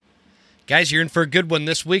Guys, you're in for a good one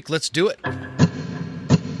this week. Let's do it.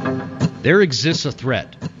 There exists a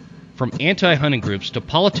threat, from anti-hunting groups to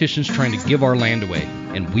politicians trying to give our land away,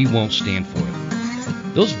 and we won't stand for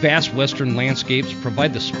it. Those vast western landscapes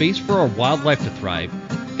provide the space for our wildlife to thrive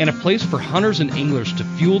and a place for hunters and anglers to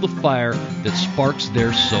fuel the fire that sparks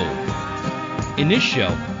their soul. In this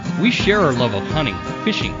show, we share our love of hunting,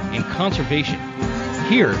 fishing, and conservation.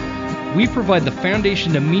 Here, we provide the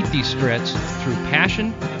foundation to meet these threats through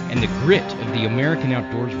passion and the grit of the American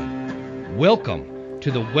outdoorsman. Welcome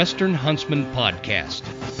to the Western Huntsman Podcast.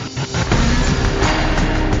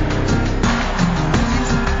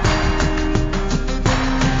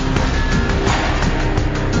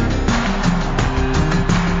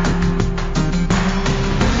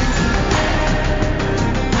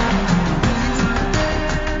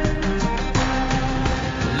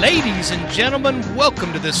 Ladies and gentlemen,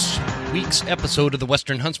 welcome to this week's episode of the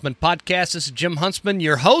Western Huntsman Podcast. This is Jim Huntsman,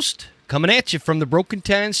 your host, coming at you from the Broken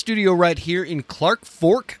Time studio right here in Clark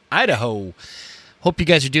Fork, Idaho. Hope you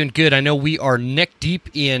guys are doing good. I know we are neck deep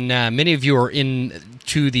in, many of you are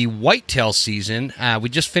into the whitetail season. We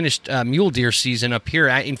just finished mule deer season up here.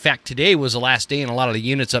 In fact, today was the last day in a lot of the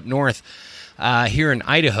units up north here in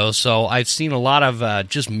Idaho, so I've seen a lot of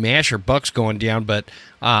just masher bucks going down, but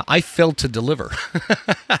I failed to deliver.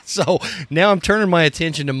 So now I'm turning my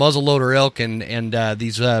attention to muzzleloader elk and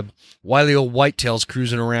these wily old whitetails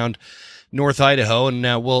cruising around North Idaho, and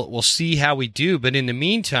we'll see how we do. But in the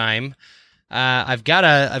meantime, I've got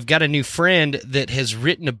a new friend that has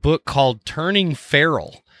written a book called Turning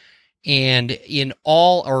Feral. And in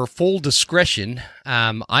all or full discretion,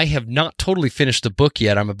 I have not totally finished the book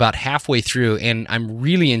yet. I'm about halfway through, and I'm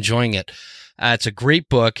really enjoying it. It's a great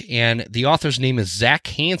book, and the author's name is Zach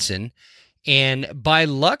Hanson. And by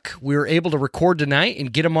luck, we were able to record tonight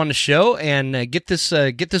and get him on the show and get this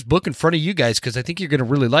book in front of you guys, because I think you're going to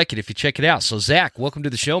really like it if you check it out. So, Zach, welcome to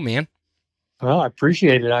the show, man. Well, I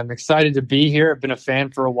appreciate it. I'm excited to be here. I've been a fan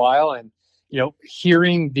for a while, and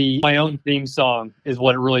hearing my own theme song is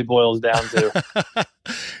what it really boils down to.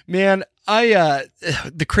 Man,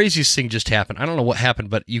 the craziest thing just happened. I don't know what happened,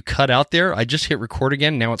 but you cut out there. I just hit record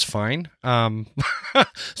again. Now it's fine.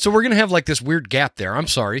 So we're going to have like this weird gap there. I'm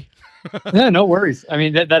sorry. Yeah, no worries. I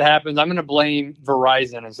mean, that happens. I'm going to blame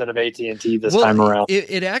Verizon instead of AT&T this time around.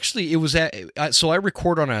 So I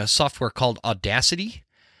record on a software called Audacity,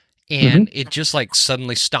 and it just like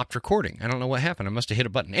suddenly stopped recording. I don't know what happened. I must have hit a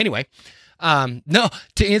button. Anyway. No,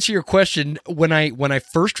 to answer your question, when I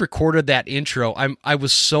first recorded that intro, I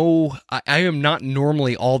am not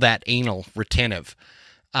normally all that anal retentive,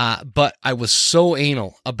 but I was so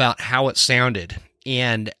anal about how it sounded,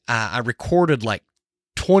 and I recorded like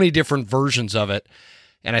 20 different versions of it,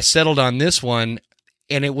 and I settled on this one,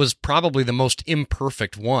 and it was probably the most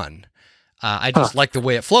imperfect one. I just like the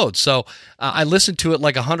way it flowed, so I listened to it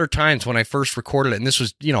like 100 times when I first recorded it, and this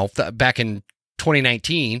was back in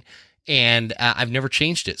 2019. And I've never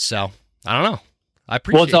changed it, so I don't know. I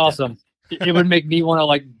appreciate it. Well, it's awesome. It would make me want to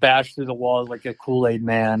like bash through the walls like a Kool-Aid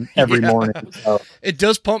man every morning. So. It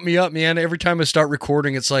does pump me up, man. Every time I start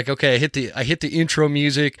recording, it's like, okay, I hit the intro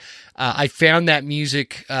music. I found that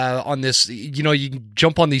music on this. You can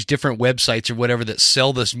jump on these different websites or whatever that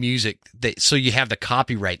sell this music, so you have the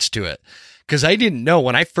copyrights to it. Because I didn't know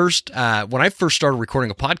when I first started recording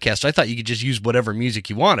a podcast, I thought you could just use whatever music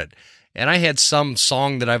you wanted. And I had some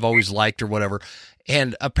song that I've always liked or whatever.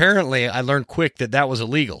 And apparently I learned quick that was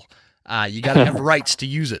illegal. You got to have rights to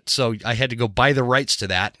use it. So I had to go buy the rights to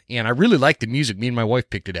that. And I really liked the music. Me and my wife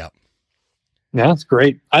picked it out. Yeah, that's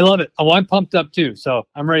great. I love it. Oh, I'm pumped up too. So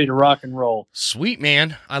I'm ready to rock and roll. Sweet,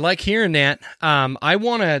 man. I like hearing that.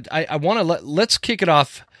 Let's kick it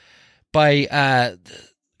off by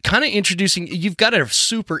kind of introducing. You've got a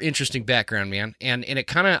super interesting background, man. And it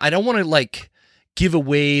kind of, I don't want to like give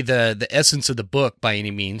away the essence of the book by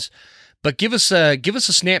any means, but give us a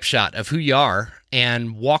snapshot of who you are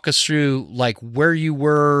and walk us through like where you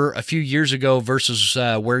were a few years ago versus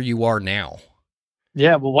where you are now.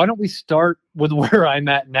 Yeah, well, why don't we start with where I'm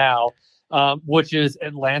at now, which is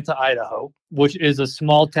Atlanta, Idaho, which is a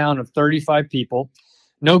small town of 35 people.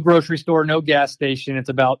 No grocery store, no gas station. It's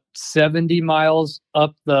about 70 miles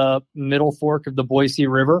up the middle fork of the Boise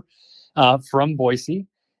River from Boise.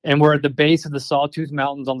 And we're at the base of the Sawtooth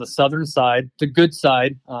Mountains on the southern side, the good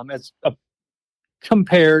side, as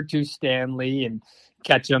compared to Stanley and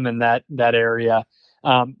Ketchum and that area.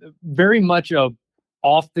 Very much a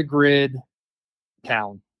off the grid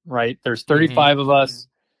town, right? There's 35 of us.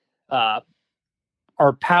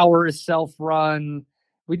 Our power is self-run.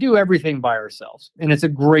 We do everything by ourselves, and it's a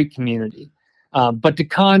great community. But to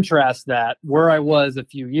contrast that, where I was a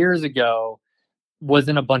few years ago, was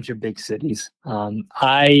in a bunch of big cities.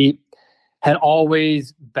 I had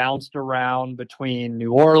always bounced around between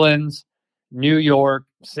New Orleans, New York,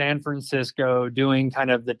 San Francisco, doing kind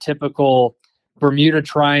of the typical Bermuda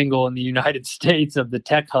Triangle in the United States of the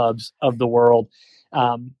tech hubs of the world.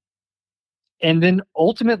 And then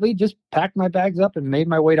ultimately just packed my bags up and made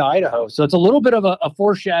my way to Idaho. So it's a little bit of a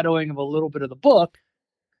foreshadowing of a little bit of the book.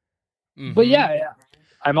 Mm-hmm. But yeah,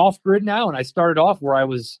 I'm off grid now, and I started off where I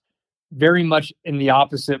was very much in the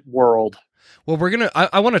opposite world. Well,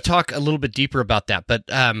 I want to talk a little bit deeper about that, but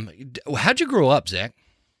how'd you grow up, Zach?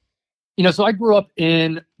 So I grew up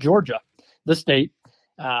in Georgia, the state.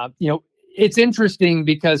 It's interesting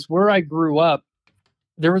because where I grew up,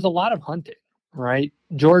 there was a lot of hunting, right?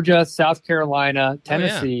 Georgia, South Carolina,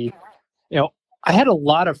 Tennessee. Oh, yeah. I had a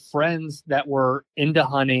lot of friends that were into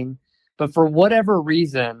hunting, but for whatever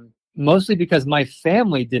reason, mostly because my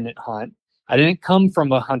family didn't hunt, I didn't come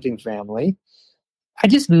from a hunting family, I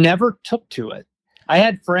just never took to it. I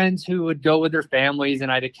had friends who would go with their families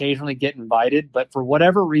and I'd occasionally get invited, but for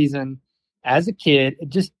whatever reason, as a kid, it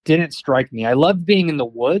just didn't strike me. I loved being in the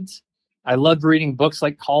woods. I loved reading books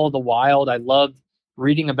like Call of the Wild. I loved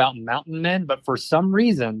reading about mountain men, but for some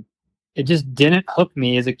reason, it just didn't hook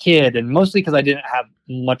me as a kid, and mostly because I didn't have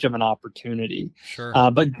much of an opportunity. Sure.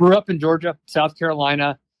 But grew up in Georgia, South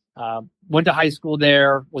Carolina, went to high school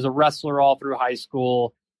there, was a wrestler all through high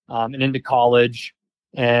school and into college.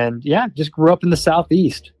 And yeah, just grew up in the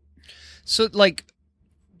Southeast. So like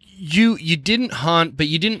you didn't hunt, but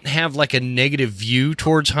you didn't have like a negative view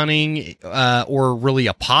towards hunting or really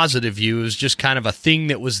a positive view. It was just kind of a thing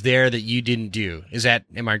that was there that you didn't do.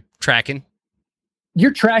 Am I tracking?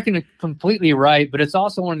 You're tracking it completely right, but it's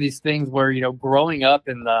also one of these things where, growing up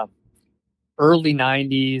in the early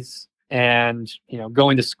 90s and,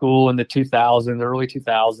 going to school in the 2000s, early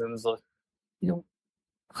 2000s,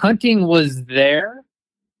 hunting was there,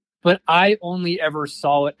 but I only ever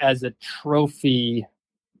saw it as a trophy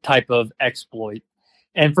type of exploit.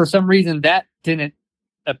 And for some reason that didn't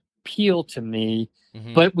appeal to me,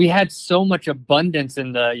 but we had so much abundance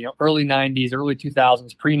in the, early 90s, early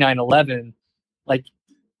 2000s, pre 9/11. Like,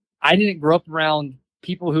 I didn't grow up around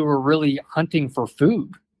people who were really hunting for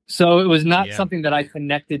food. So it was not something that I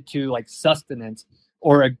connected to like sustenance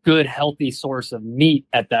or a good, healthy source of meat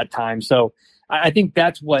at that time. So I think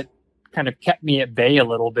that's what kind of kept me at bay a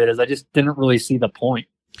little bit, is I just didn't really see the point.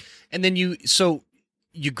 And then you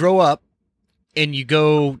grow up and you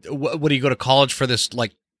go, what do you go to college for this?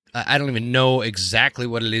 Like, I don't even know exactly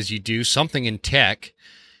what it is you do, something in tech.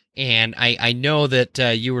 And I know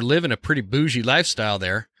that you were living a pretty bougie lifestyle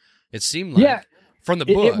there. It seemed like from the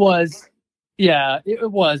book. It was. Yeah,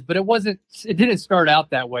 it was, but it didn't start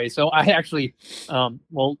out that way. So I actually,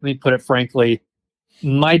 let me put it frankly,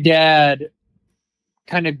 my dad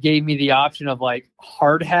kind of gave me the option of like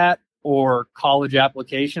hard hat or college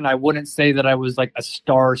application. I wouldn't say that I was like a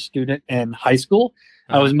star student in high school.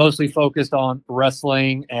 I was mostly focused on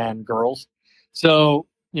wrestling and girls. So,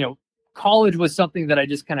 college was something that I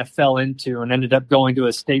just kind of fell into and ended up going to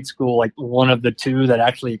a state school, like one of the two that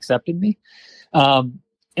actually accepted me.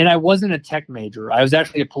 And I wasn't a tech major. I was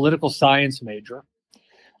actually a political science major.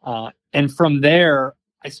 And from there,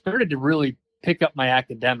 I started to really pick up my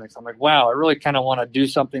academics. I'm like, wow, I really kind of want to do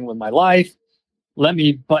something with my life. Let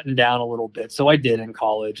me button down a little bit. So I did in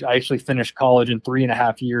college. I actually finished college in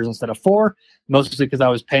 3.5 years instead of 4, mostly because I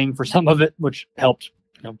was paying for some of it, which helped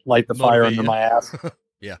light the fire under my ass.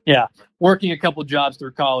 Yeah. Working a couple jobs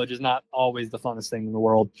through college is not always the funnest thing in the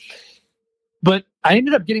world. But I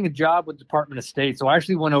ended up getting a job with the Department of State. So I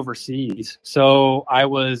actually went overseas. So I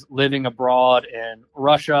was living abroad in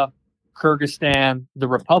Russia, Kyrgyzstan, the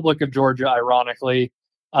Republic of Georgia, ironically,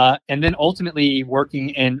 and then ultimately working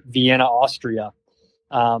in Vienna, Austria.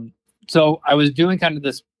 So I was doing kind of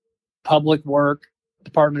this public work,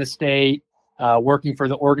 Department of State, working for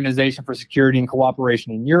the Organization for Security and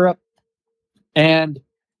Cooperation in Europe, and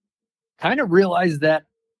kind of realized that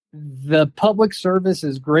the public service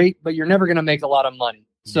is great, but you're never going to make a lot of money.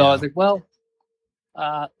 So I was like, well,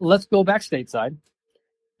 let's go back stateside.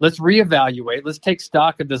 Let's reevaluate. Let's take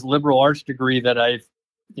stock of this liberal arts degree that I've,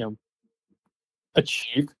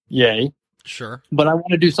 achieved. Yay. Sure. But I want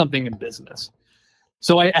to do something in business.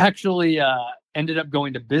 So I actually ended up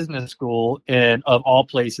going to business school in, of all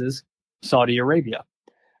places, Saudi Arabia.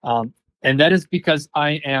 And that is because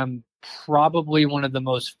I am probably one of the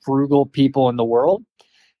most frugal people in the world.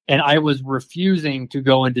 And I was refusing to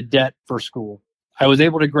go into debt for school. I was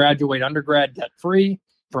able to graduate undergrad debt-free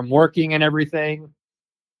from working and everything.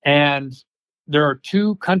 And there are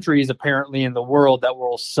 2 countries apparently in the world that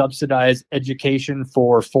will subsidize education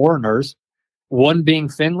for foreigners. one being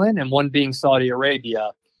Finland and one being Saudi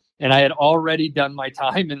Arabia. And I had already done my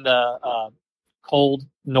time in the cold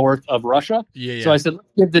north of Russia. Yeah. So I said, let's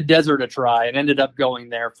give the desert a try, and ended up going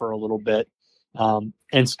there for a little bit,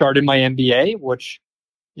 and started my MBA, which,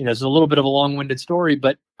 is a little bit of a long-winded story,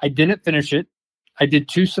 but I didn't finish it. I did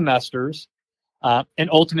 2 semesters, and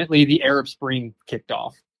ultimately the Arab Spring kicked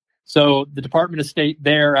off. So the Department of State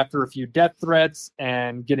there, after a few death threats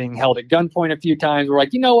and getting held at gunpoint a few times, were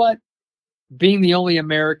like, you know what? Being the only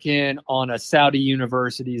American on a Saudi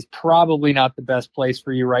university is probably not the best place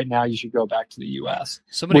for you right now. You should go back to the U.S.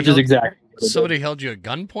 Somebody held you at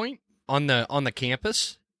gunpoint on the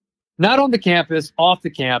campus? Not on the campus, off the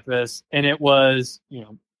campus. And it was,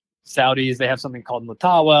 Saudis, they have something called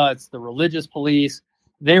Mutawa. It's the religious police.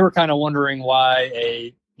 They were kind of wondering why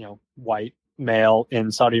a, white male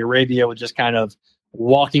in Saudi Arabia was just kind of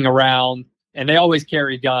walking around, and they always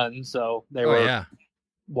carry guns. So they were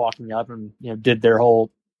walking up and, did their whole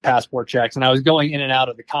passport checks. And I was going in and out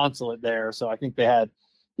of the consulate there. So I think they had,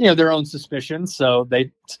 their own suspicions. So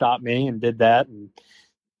they stopped me and did that. And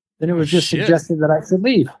then it was suggested that I should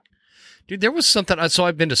leave. Dude, there was something. So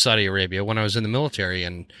I've been to Saudi Arabia when I was in the military,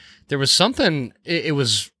 and there was something. It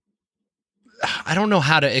was, I don't know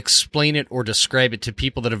how to explain it or describe it to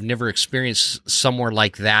people that have never experienced somewhere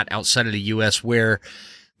like that outside of the U.S., where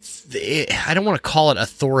I don't want to call it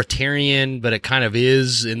authoritarian, but it kind of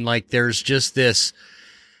is. And like, there's just this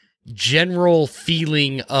general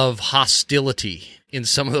feeling of hostility in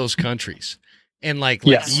some of those countries. And like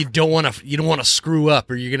yes. you don't want to screw up,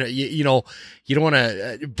 or you're going to, you don't want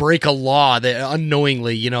to break a law that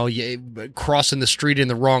unknowingly, you crossing the street in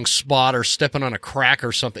the wrong spot or stepping on a crack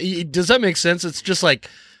or something. Does that make sense? It's just like,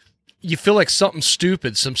 you feel like some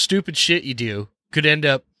stupid shit you do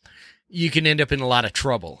you can end up in a lot of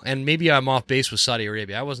trouble. And maybe I'm off base with Saudi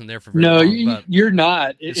Arabia. I wasn't there for very long. No, you're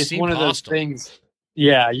not. It's one of those hostile. things.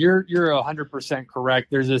 Yeah, you're 100% correct.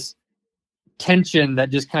 There's this tension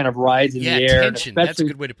that just kind of rides in the air. Tension. That's a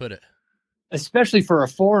good way to put it. Especially for a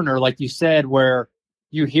foreigner, like you said, where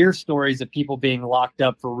you hear stories of people being locked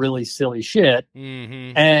up for really silly shit,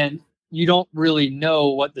 and you don't really know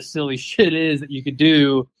what the silly shit is that you could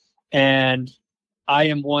do. And I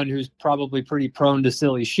am one who's probably pretty prone to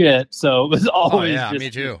silly shit, so it was always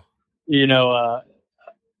me too.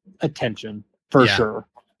 Attention for sure.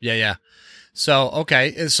 Yeah. So,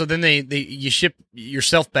 okay. So then you ship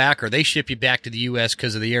yourself back, or they ship you back to the U.S.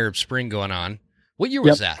 because of the Arab Spring going on. What year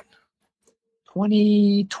was that?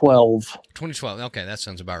 2012. 2012. Okay, that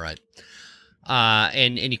sounds about right.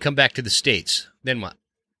 And you come back to the States. Then what?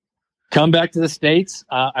 Come back to the States.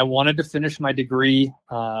 I wanted to finish my degree,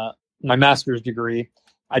 my master's degree.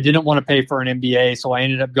 I didn't want to pay for an MBA, so I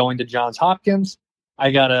ended up going to Johns Hopkins. I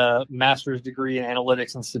got a master's degree in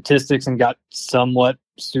analytics and statistics and got somewhat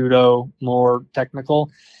more technical.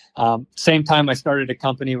 Same time, I started a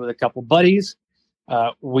company with a couple buddies.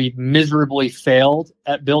 We miserably failed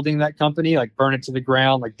at building that company, like burn it to the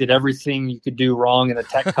ground, like did everything you could do wrong in a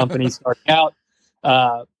tech company starting out.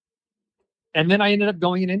 And then I ended up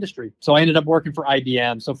going in industry. So I ended up working for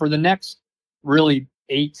IBM. So for the next really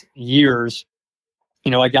 8 years,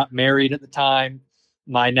 I got married at the time.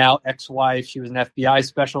 My now ex-wife, she was an FBI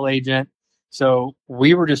special agent. So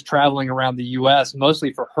we were just traveling around the U.S.,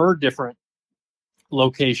 mostly for her different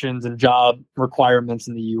locations and job requirements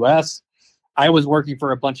in the U.S. I was working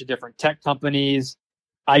for a bunch of different tech companies,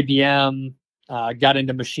 IBM, got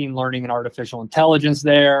into machine learning and artificial intelligence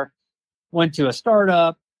there, went to a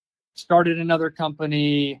startup, started another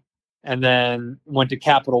company, and then went to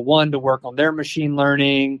Capital One to work on their machine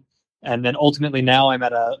learning. And then ultimately now I'm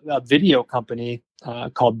at a video company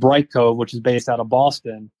called Brightcove, which is based out of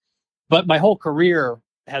Boston. But my whole career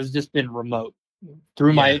has just been remote.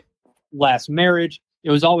 Through my last marriage,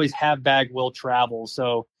 it was always have bag, will travel.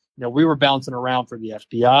 So, we were bouncing around for the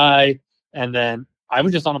FBI. And then I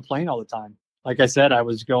was just on a plane all the time. Like I said, I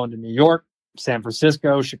was going to New York, San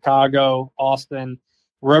Francisco, Chicago, Austin,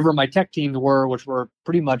 wherever my tech teams were, which were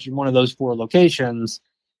pretty much in one of those 4 locations,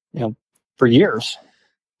 for years.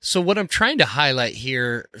 So what I'm trying to highlight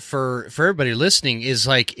here for everybody listening is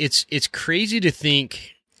like, it's crazy to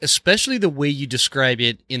think, especially the way you describe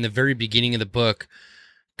it in the very beginning of the book,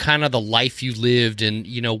 kind of the life you lived and,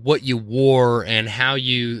 what you wore and how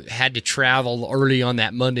you had to travel early on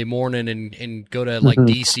that Monday morning and go to like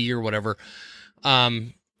DC or whatever.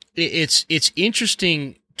 It's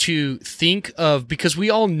interesting to think of, because we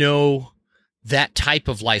all know that type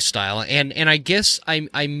of lifestyle. And I guess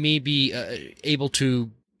I may be able to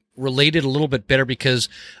relate it a little bit better, because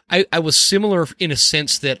I was similar in a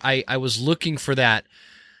sense that I was looking for that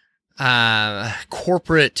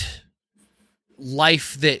corporate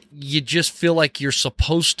life that you just feel like you're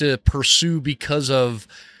supposed to pursue because of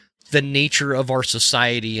the nature of our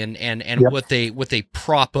society and Yep. what they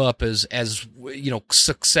prop up as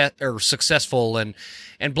successful and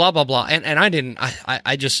blah blah blah. And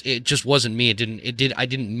I just it just wasn't me. I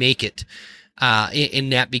didn't make it in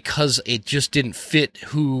that because it just didn't fit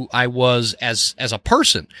who I was as a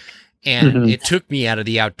person. And it took me out of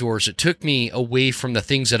the outdoors. It took me away from the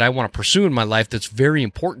things that I want to pursue in my life that's very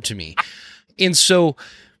important to me. And so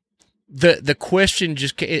the question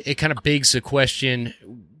it kind of begs the question,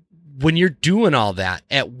 when you're doing all that,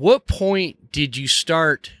 at what point did you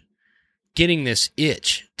start getting this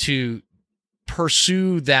itch to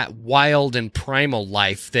pursue that wild and primal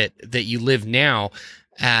life that you live now,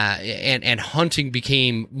 and hunting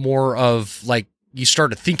became more of like, you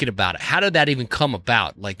started thinking about it? How did that even come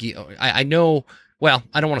about? Like, I know, well,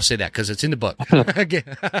 I don't want to say that because it's in the book.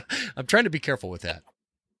 I'm trying to be careful with that.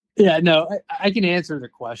 Yeah, no, I can answer the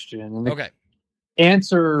question. And the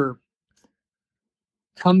answer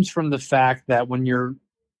comes from the fact that when you're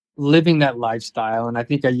living that lifestyle, and I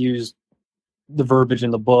think I used the verbiage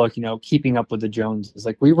in the book, keeping up with the Joneses.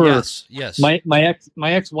 Like we were, yes. My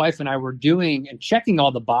ex-wife and I were doing and checking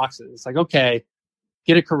all the boxes. Like, okay,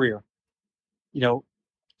 get a career.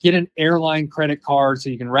 Get an airline credit card so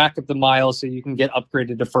you can rack up the miles so you can get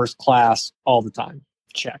upgraded to first class all the time.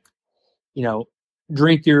 Check.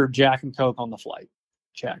 Drink your Jack and Coke on the flight.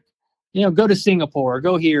 Check. Go to Singapore,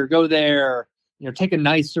 go here, go there, take a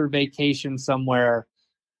nicer vacation somewhere.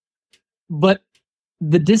 But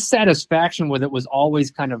the dissatisfaction with it was always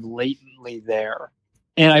kind of latently there.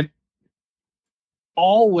 And I've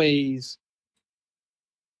always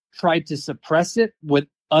tried to suppress it with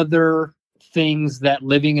other things that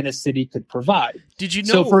living in a city could provide. Did you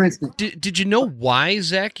know? So, for instance, did you know why,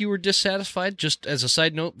 Zach, you were dissatisfied? Just as a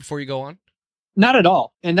side note, before you go on. Not at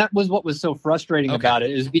all, and that was what was so frustrating about it.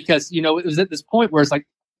 Is because it was at this point where it's like,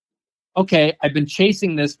 okay, I've been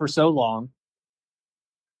chasing this for so long.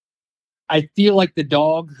 I feel like the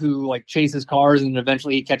dog who like chases cars and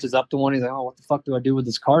eventually he catches up to one. He's like, oh, what the fuck do I do with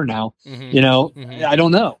this car now? I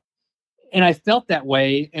don't know. And I felt that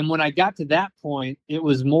way. And when I got to that point, it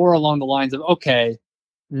was more along the lines of, okay,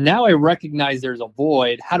 now I recognize there's a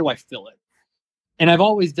void. How do I fill it? And I've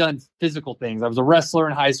always done physical things. I was a wrestler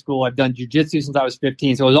in high school. I've done jujitsu since I was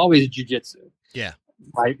 15. So I was always jujitsu. Yeah.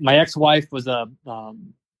 My ex-wife was a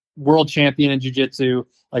world champion in jujitsu.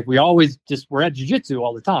 Like we always were at jujitsu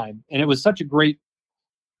all the time. And it was such a great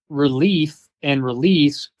relief and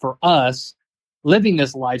release for us living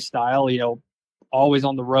this lifestyle, always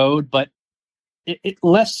on the road, but it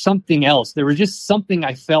left something else. There was just something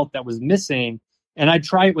I felt that was missing. And I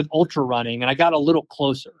tried it with ultra running and I got a little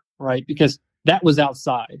closer, right? Because that was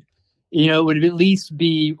outside. It would at least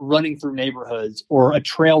be running through neighborhoods or a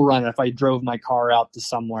trail run if I drove my car out to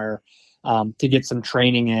somewhere to get some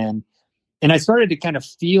training in. And I started to kind of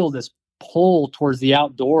feel this pull towards the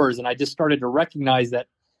outdoors. And I just started to recognize that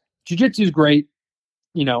jiu-jitsu is great.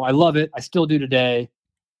 I love it. I still do today.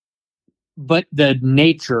 But the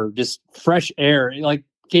nature, just fresh air, it like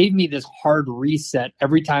gave me this hard reset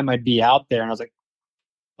every time I'd be out there. And I was like,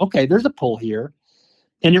 okay, there's a pull here.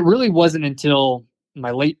 And it really wasn't until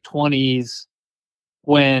my late 20s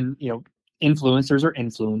when, influencers are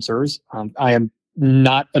influencers. I am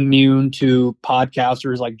not immune to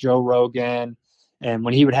podcasters like Joe Rogan. And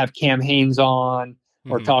when he would have Cam Hanes on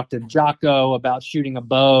or talk to Jocko about shooting a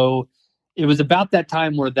bow, it was about that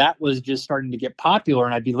time where that was just starting to get popular.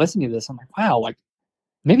 And I'd be listening to this. I'm like, wow, like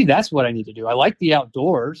maybe that's what I need to do. I like the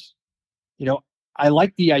outdoors. I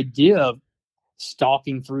like the idea of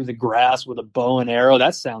stalking through the grass with a bow and arrow.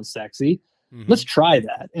 That sounds sexy. Let's try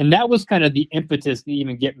that. And that was kind of the impetus to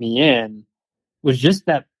even get me in, was just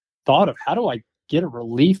that thought of how do I get a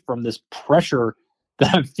relief from this pressure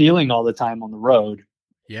that I'm feeling all the time on the road.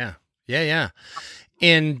 Yeah.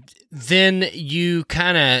 And then you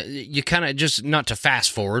kind of just, not to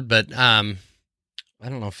fast forward, but I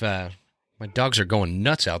don't know if my dogs are going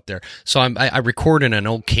nuts out there. So I record in an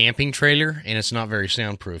old camping trailer, and it's not very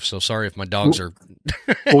soundproof. So sorry if my dogs are.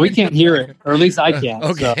 Well, we can't hear it, or at least I can't.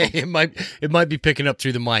 Okay, so. It might be picking up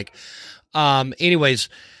through the mic. Anyways,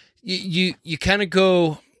 you kind of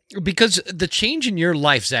go. Because the change in your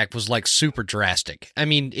life, Zach, was like super drastic. I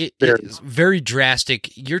mean, it's very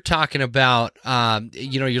drastic. You're talking about,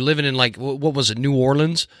 you're living in like, what was it, New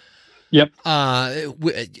Orleans? Yep.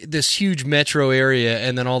 This huge metro area,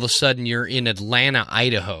 and then all of a sudden you're in Atlanta,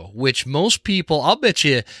 Idaho, which most people,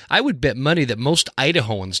 I would bet money that most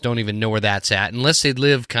Idahoans don't even know where that's at, unless they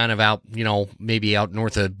live kind of out, maybe out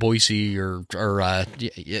north of Boise or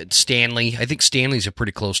Stanley. I think Stanley's a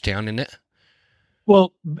pretty close town, isn't it?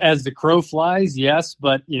 Well, as the crow flies, yes,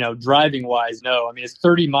 but driving wise, no. I mean, it's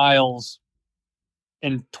 30 miles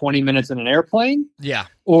in 20 minutes in an airplane, Yeah.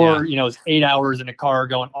 or it's 8 hours in a car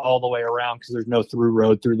going all the way around because there's no through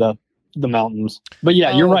road through the mountains. But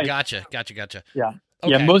yeah, you're right. Gotcha. Yeah.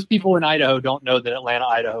 Okay. Yeah, most people in Idaho don't know that Atlanta,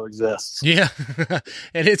 Idaho exists. Yeah.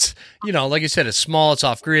 And it's, like you said, it's small, it's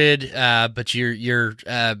off grid, but you're you're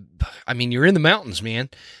in the mountains, man.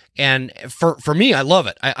 And for me, I love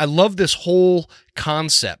it. I love this whole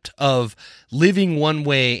concept of living one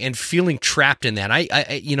way and feeling trapped in that.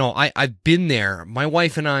 I've been there. My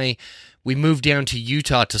wife and I, we moved down to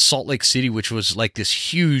Utah, to Salt Lake City, which was like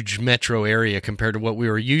this huge metro area compared to what we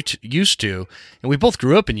were used to. And we both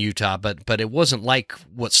grew up in Utah, but it wasn't like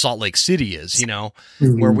what Salt Lake City is,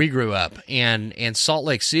 where we grew up. And Salt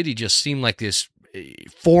Lake City just seemed like this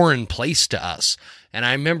foreign place to us. And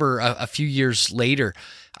I remember a few years later,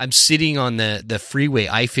 I'm sitting on the freeway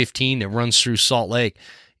I-15 that runs through Salt Lake,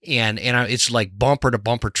 and it's like bumper to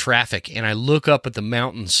bumper traffic. And I look up at the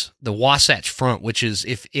mountains, the Wasatch Front, which is,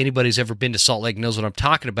 if anybody's ever been to Salt Lake knows what I'm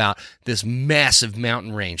talking about, this massive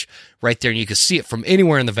mountain range right there, and you can see it from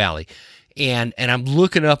anywhere in the valley. And I'm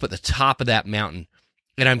looking up at the top of that mountain,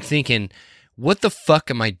 and I'm thinking, what the fuck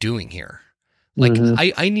am I doing here? Like,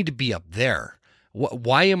 I need to be up there.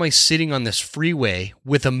 Why am I sitting on this freeway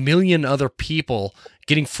with a million other people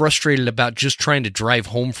getting frustrated about just trying to drive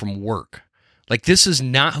home from work? Like, this is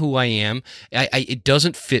not who I am. It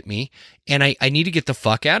doesn't fit me, and I need to get the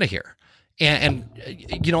fuck out of here. And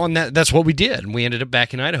that's what we did, and we ended up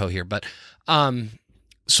back in Idaho here. But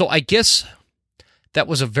so I guess that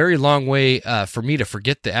was a very long way for me to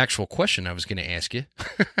forget the actual question I was going to ask you.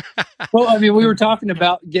 Well, I mean, we were talking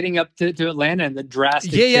about getting up to Atlanta and the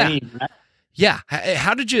drastic change. Yeah.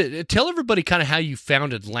 How did you tell everybody kind of how you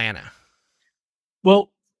found Atlanta?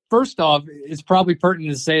 Well, first off, it's probably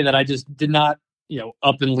pertinent to say that I just did not,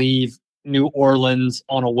 up and leave New Orleans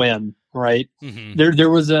on a whim, right? Mm-hmm. There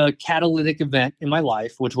was a catalytic event in my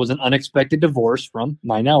life, which was an unexpected divorce from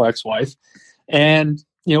my now ex-wife. And,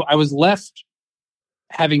 I was left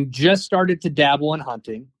having just started to dabble in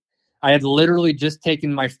hunting. I had literally just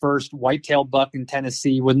taken my first whitetail buck in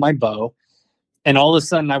Tennessee with my bow. And all of a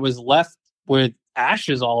sudden I was left with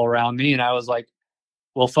ashes all around me. And I was like,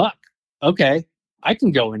 well, fuck. Okay, I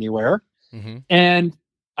can go anywhere. Mm-hmm. And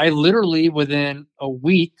I literally, within a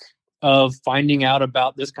week of finding out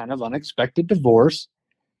about this kind of unexpected divorce,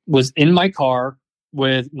 was in my car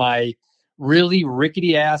with my really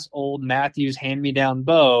rickety ass old Matthews hand-me-down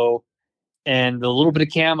bow and the little bit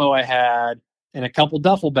of camo I had and a couple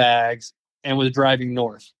duffel bags, and was driving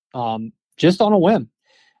north, just on a whim.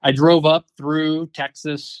 I drove up through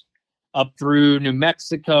Texas, up through New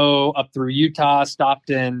Mexico, up through Utah, stopped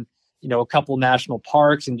in, a couple national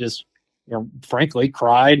parks, and just, frankly,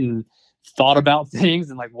 cried and thought about things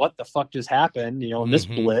and like, what the fuck just happened, in this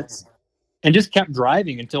blitz, and just kept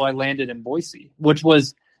driving until I landed in Boise, which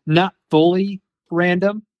was not fully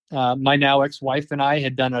random. My now ex-wife and I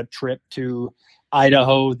had done a trip to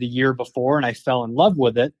Idaho the year before, and I fell in love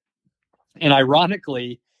with it. And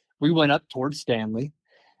ironically, we went up towards Stanley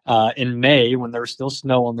in May when there was still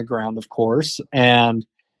snow on the ground, of course. And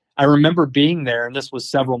I remember being there, and this was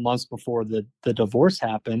several months before the divorce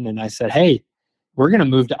happened. And I said, hey, we're going to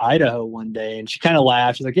move to Idaho one day. And she kind of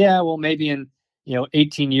laughed. She's like, yeah, well, maybe in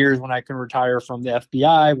 18 years when I can retire from the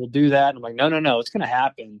FBI, we'll do that. And I'm like, no, it's going to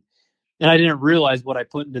happen. And I didn't realize what I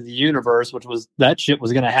put into the universe, which was that shit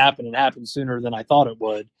was going to happen, and happen sooner than I thought it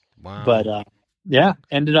would. Wow. But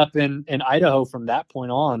ended up in Idaho from that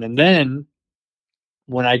point on. And then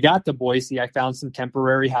when I got to Boise, I found some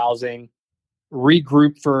temporary housing,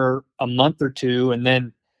 regrouped for a month or two, and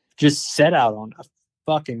then just set out on a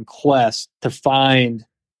fucking quest to find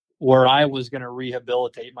where I was going to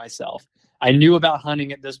rehabilitate myself. I knew about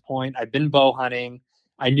hunting at this point. I'd been bow hunting.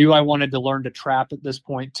 I knew I wanted to learn to trap at this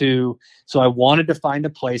point too. So I wanted to find a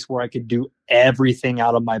place where I could do everything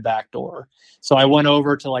out of my back door. So I went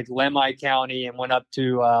over to like Lemhi County and went up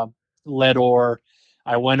to Leadore.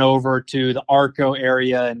 I went over to the Arco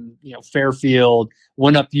area and, Fairfield,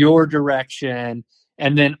 went up your direction.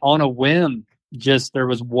 And then on a whim, there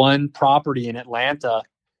was one property in Atlanta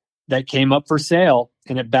that came up for sale,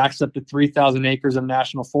 and it backs up to 3,000 acres of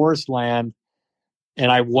national forest land.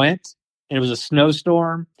 And I went, and it was a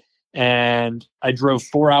snowstorm, and I drove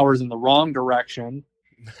 4 hours in the wrong direction.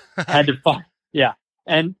 Had to find, yeah.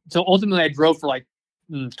 And so ultimately I drove for like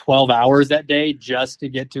 12 hours that day just to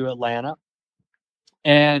get to Atlanta,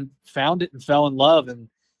 and found it and fell in love, and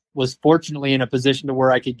was fortunately in a position to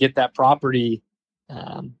where I could get that property.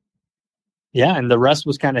 And the rest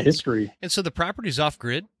was kind of history. And so the property's off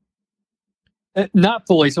grid? Not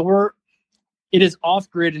fully. So it is off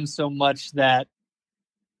grid in so much that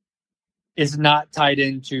it's not tied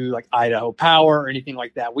into like Idaho Power or anything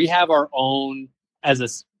like that. We have our own as a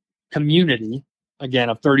community, again,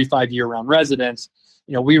 of 35 year round residents.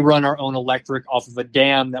 You know, we run our own electric off of a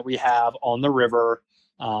dam that we have on the river.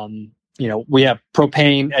 You know, we have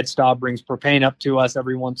propane. Ed Staub brings propane up to us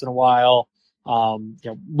every once in a while. You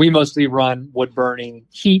know, we mostly run wood burning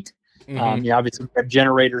heat. Yeah, obviously we have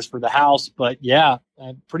generators for the house, but yeah,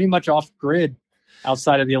 pretty much off grid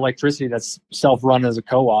outside of the electricity that's self-run as a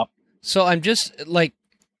co-op. So I'm just like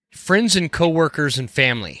friends and coworkers and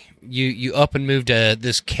family. You up and moved to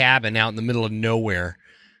this cabin out in the middle of nowhere.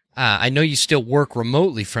 I know you still work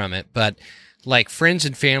remotely from it, but like friends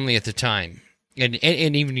and family at the time, and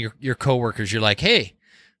even your coworkers, you're like, hey,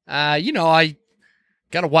 you know, I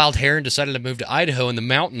got a wild hair and decided to move to Idaho in the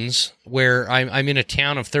mountains where I'm in a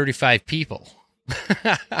town of 35 people.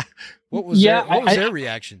 What was their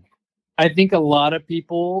reaction? I think a lot of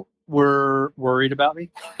people were worried about me.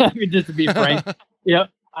 I mean, just to be frank, you know,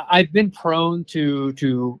 I've been prone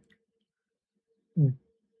to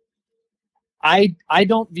I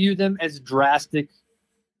don't view them as drastic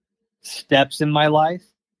steps in my life,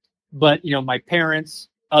 but you know, my parents,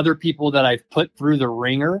 other people that I've put through the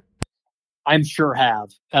ringer, I'm sure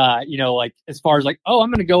have. You know, like as far as like, oh,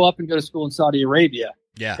 I'm going to go up and go to school in Saudi Arabia.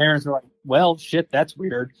 Yeah. Parents are like, well, shit, that's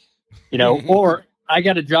weird. You know, or I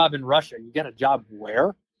got a job in Russia. You got a job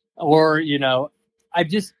where? Or, you know, I've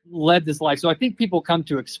just led this life. So I think people come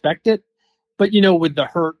to expect it. But, you know, with the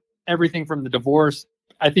hurt, everything from the divorce,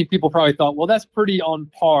 I think people probably thought, well, that's pretty on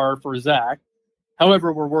par for Zach.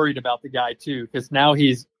 However, we're worried about the guy, too, because now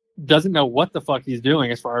he's doesn't know what the fuck he's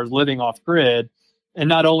doing as far as living off grid. And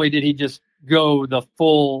not only did he just go the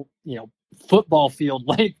full, you know, football field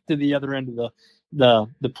length to the other end of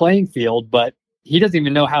the playing field, but he doesn't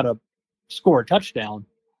even know how to score a touchdown,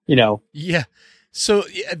 you know. Yeah. So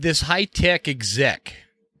this high-tech exec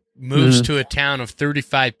moves to a town of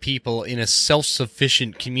 35 people in a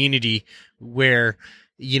self-sufficient community where,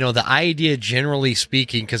 you know, the idea, generally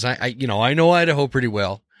speaking, because I know Idaho pretty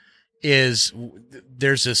well, is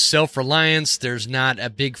there's a self-reliance. There's not a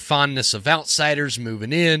big fondness of outsiders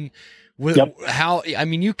moving in. Yep. How, I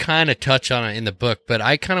mean, you kind of touch on it in the book, but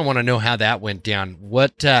I kind of want to know how that went down.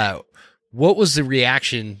 What was the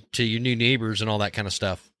reaction to your new neighbors and all that kind of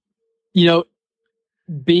stuff? You know,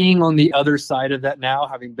 being on the other side of that now,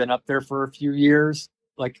 having been up there for a few years,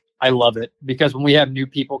 like I love it because when we have new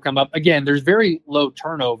people come up, again, there's very low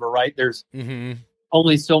turnover, right? There's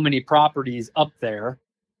only so many properties up there.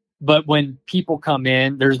 But when people come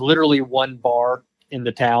in, there's literally one bar in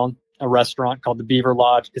the town, a restaurant called the Beaver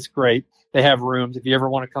Lodge. It's great. They have rooms. If you ever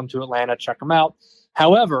want to come to Atlanta, check them out.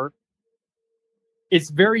 However, it's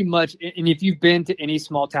very much, and if you've been to any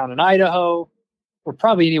small town in Idaho or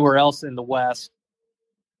probably anywhere else in the West,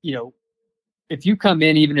 you know, if you come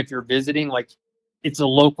in, even if you're visiting, like it's a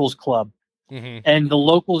locals club and the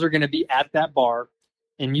locals are going to be at that bar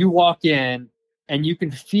and you walk in and you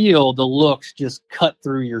can feel the looks just cut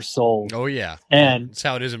through your soul. Oh yeah. And that's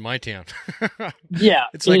how it is in my town. Yeah.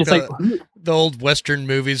 It's like the old Western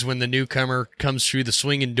movies when the newcomer comes through the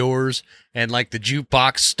swinging doors and like the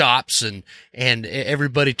jukebox stops and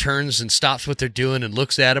everybody turns and stops what they're doing and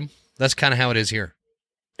looks at them. That's kind of how it is here.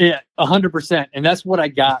 Yeah, 100%. And that's what I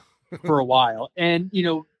got for a while. And, you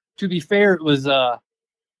know, to be fair, it was,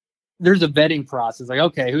 there's a vetting process. Like,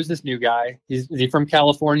 okay, who's this new guy? Is he from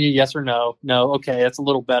California? Yes or no? No. Okay, that's a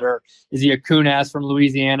little better. Is he a coon ass from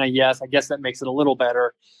Louisiana? Yes. I guess that makes it a little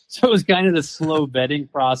better. So it was kind of the slow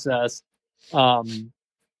vetting process along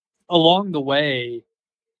the way.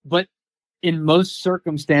 But in most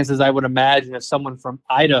circumstances, I would imagine if someone from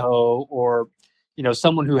Idaho or, you know,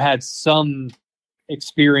 someone who had some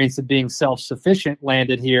experience of being self-sufficient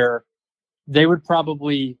landed here, they would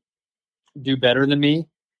probably do better than me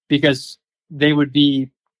because they would be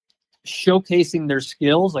showcasing their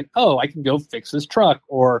skills like, oh, I can go fix this truck,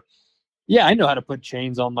 or yeah, I know how to put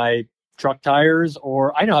chains on my truck tires,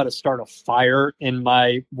 or I know how to start a fire in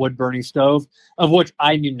my wood burning stove, of which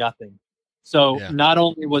I knew nothing. So not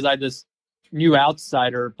only was I this new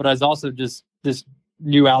outsider, but I was also just this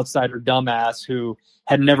new outsider dumbass who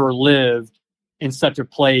had never lived in such a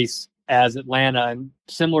place as Atlanta. And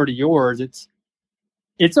similar to yours, it's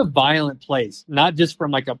a violent place, not just from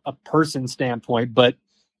like a person standpoint, but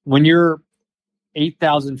when you're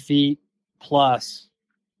 8,000 feet plus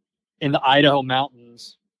in the Idaho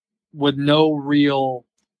mountains with no real,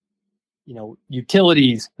 you know,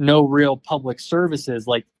 utilities, no real public services,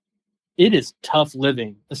 like it is tough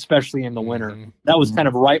living, especially in the winter. That was kind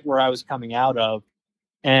of right where I was coming out of.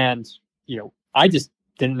 And, you know, I just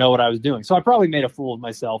didn't know what I was doing. So I probably made a fool of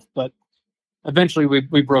myself, but eventually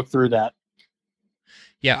we broke through that.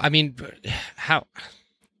 Yeah, I mean, how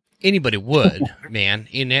anybody would, man,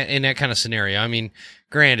 in that kind of scenario. I mean,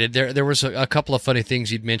 granted, there was a couple of funny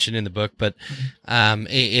things you'd mentioned in the book, but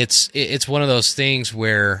it's one of those things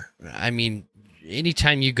where, I mean,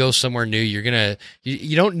 anytime you go somewhere new,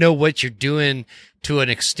 you don't know what you're doing to an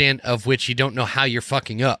extent of which you don't know how you're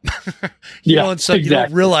fucking up. you know, and so exactly. You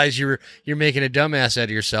don't realize you're making a dumbass out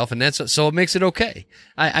of yourself, and so it makes it okay.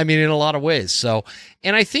 I mean, in a lot of ways. So,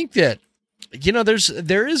 and I think that, you know,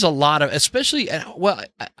 there is a lot of, especially, well,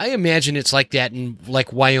 I imagine it's like that in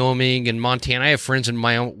like Wyoming and Montana. I have friends in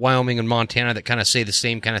Wyoming and Montana that kind of say the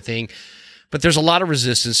same kind of thing, but there's a lot of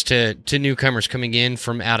resistance to newcomers coming in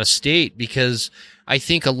from out of state, because I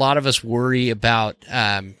think a lot of us worry about,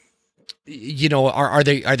 you know, are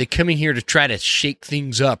they coming here to try to shake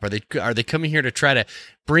things up? Are they coming here to try to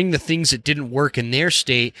bring the things that didn't work in their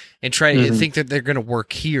state and try to think that they're going to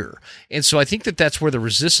work here? And so I think that that's where the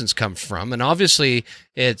resistance comes from. And obviously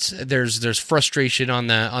there's frustration on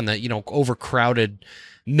the, you know,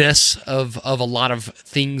 overcrowdedness of a lot of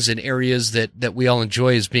things and areas that we all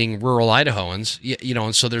enjoy as being rural Idahoans, you know,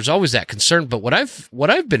 and so there's always that concern. But what I've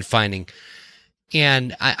been finding,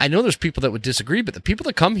 and I know there's people that would disagree, but the people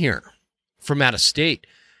that come here from out of state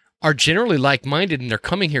are generally like-minded, and they're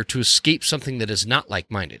coming here to escape something that is not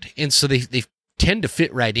like-minded. And so they tend to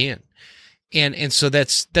fit right in. And so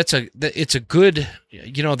it's a good,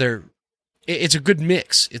 you know, it's a good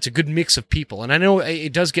mix. It's a good mix of people. And I know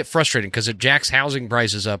it does get frustrating because it jacks housing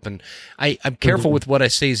prices up. And I'm careful with what I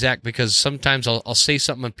say, Zach, because sometimes I'll say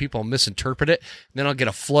something and people misinterpret it, and then I'll get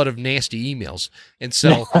a flood of nasty emails. And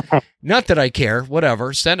so, not that I care,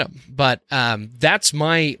 whatever, send them. But that's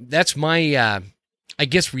my I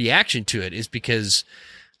guess reaction to it is because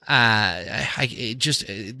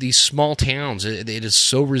these small towns, it is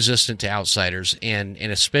so resistant to outsiders, and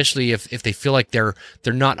especially if they feel like they're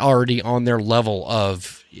not already on their level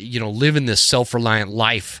of, you know, living this self-reliant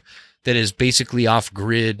life that is basically off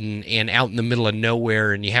grid and out in the middle of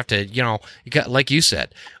nowhere, and you have to, you know, like you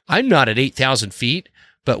said, I'm not at 8,000 feet,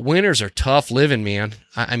 but winters are tough living, man.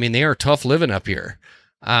 I mean, they are tough living up here.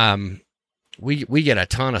 We get a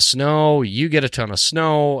ton of snow. You get a ton of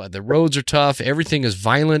snow. The roads are tough. Everything is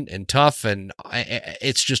violent and tough, and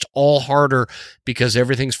it's just all harder because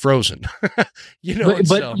everything's frozen. You know,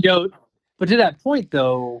 you know, but to that point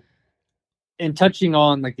though, in touching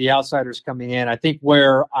on like the outsiders coming in, I think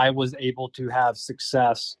where I was able to have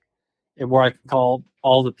success, and where I can call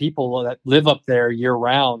all the people that live up there year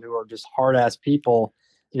round, who are just hard ass people,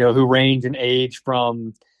 you know, who range in age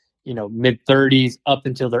from, you know, mid-30s up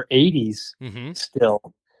until their 80s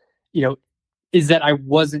still, you know, is that I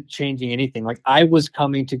wasn't changing anything. Like, I was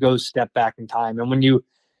coming to go step back in time. And when you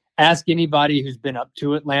ask anybody who's been up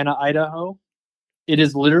to Atlanta, Idaho, it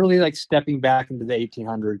is literally like stepping back into the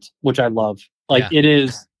 1800s, which I love. Like, It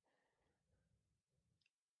is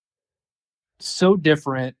so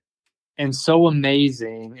different and so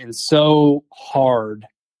amazing and so hard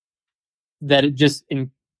that it just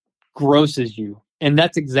engrosses you. And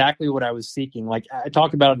that's exactly what I was seeking. Like, I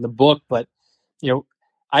talk about it in the book, but, you know,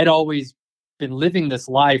 I'd always been living this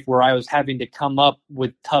life where I was having to come up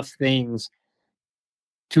with tough things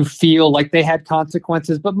to feel like they had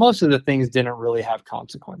consequences, but most of the things didn't really have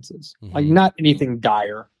consequences. Like, not anything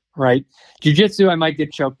dire, right? Jiu-jitsu, I might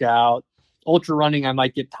get choked out. Ultra running, I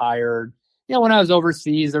might get tired. You know, when I was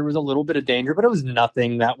overseas, there was a little bit of danger, but it was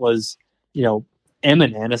nothing that was, you know,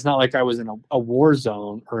 imminent. It's not like I was in a war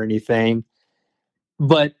zone or anything.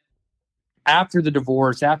 But after the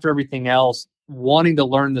divorce, after everything else, wanting to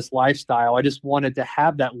learn this lifestyle, I just wanted to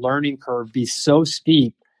have that learning curve be so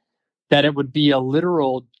steep that it would be a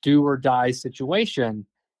literal do or die situation.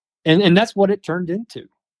 And that's what it turned into.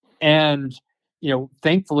 And, you know,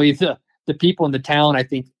 thankfully the people in the town, I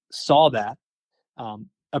think, saw that,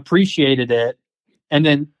 appreciated it. And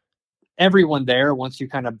then everyone there, once you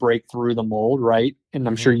kind of break through the mold, right? And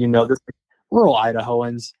I'm sure you know this, rural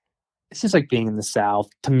Idahoans, it's just like being in the South.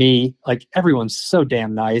 To me, like, everyone's so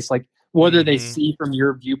damn nice. Like, whether they see from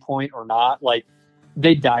your viewpoint or not, like,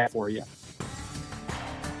 they die for you.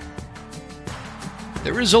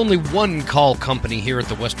 There is only one call company here at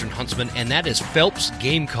the Western Huntsman, and that is Phelps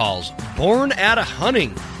Game Calls. Born out of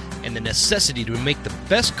hunting and the necessity to make the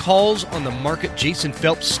best calls on the market, Jason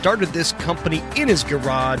Phelps started this company in his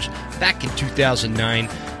garage back in 2009.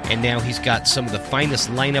 And now he's got some of the finest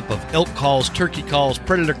lineup of elk calls, turkey calls,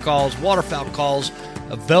 predator calls, waterfowl calls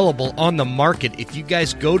available on the market. If you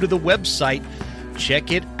guys go to the website,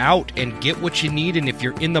 check it out and get what you need. And if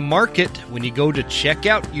you're in the market, when you go to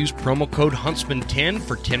checkout, use promo code Huntsman10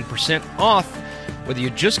 for 10% off. Whether you're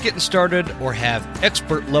just getting started or have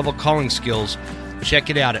expert level calling skills, check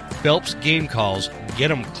it out at Phelps Game Calls. Get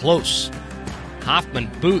them close. Hoffman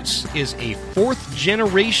Boots is a fourth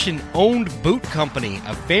generation owned boot company,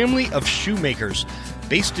 a family of shoemakers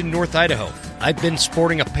based in North Idaho. I've been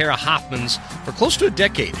sporting a pair of Hoffmans for close to a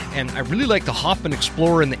decade, and I really like the Hoffman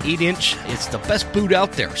Explorer in the 8-inch. It's the best boot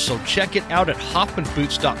out there, so check it out at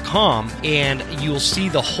hoffmanboots.com, and you'll see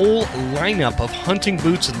the whole lineup of hunting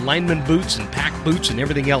boots and lineman boots and pack boots and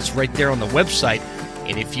everything else right there on the website.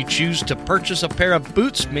 And if you choose to purchase a pair of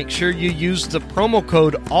boots, make sure you use the promo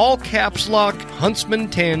code ALLCAPSLOCK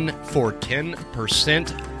Huntsman10 for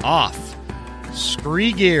 10% off.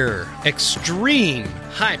 Scree Gear, extreme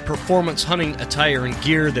high-performance hunting attire and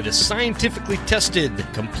gear that is scientifically tested.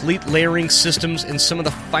 Complete layering systems and some of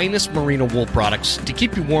the finest merino wool products to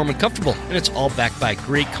keep you warm and comfortable. And it's all backed by a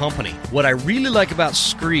great company. What I really like about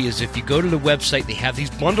Scree is if you go to the website, they have these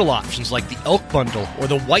bundle options like the elk bundle or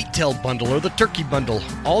the whitetail bundle or the turkey bundle.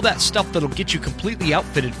 All that stuff that'll get you completely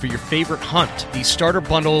outfitted for your favorite hunt. The starter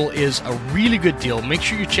bundle is a really good deal. Make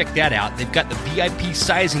sure you check that out. They've got the VIP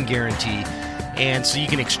sizing guarantee. And so you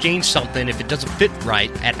can exchange something if it doesn't fit right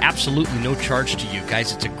at absolutely no charge to you.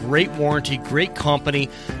 Guys, it's a great warranty, great company.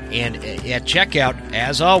 And at checkout,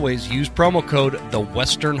 as always, use promo code The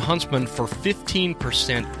Western Huntsman for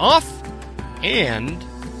 15% off and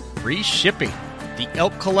free shipping. The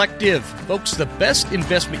Elk Collective. Folks, the best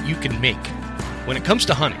investment you can make when it comes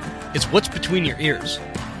to hunting is what's between your ears.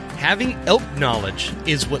 Having elk knowledge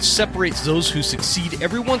is what separates those who succeed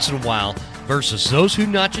every once in a while versus those who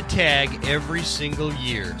notch a tag every single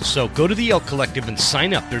year. So go to the Elk Collective and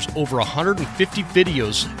sign up. There's over 150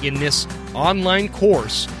 videos in this online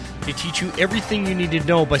course to teach you everything you need to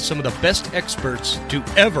know by some of the best experts to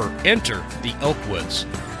ever enter the elk woods.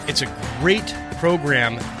 It's a great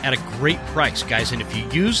program at a great price, guys. And if you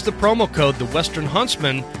use the promo code, The Western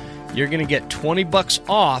Huntsman, you're going to get $20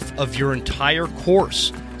 off of your entire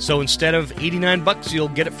course. So instead of $89, you'll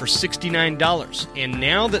get it for $69. And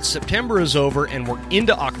now that September is over and we're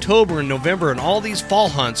into October and November and all these fall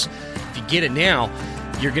hunts, if you get it now,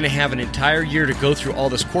 you're going to have an entire year to go through all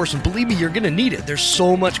this course. And believe me, you're going to need it. There's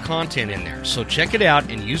so much content in there. So check it out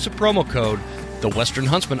and use the promo code, The Western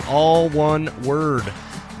Huntsman, all one word.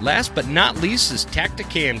 Last but not least is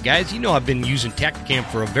Tacticam. Guys, you know I've been using Tacticam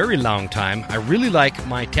for a very long time. I really like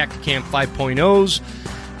my Tacticam 5.0s.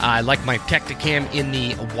 I like my Tacticam in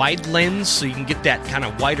the wide lens, so you can get that kind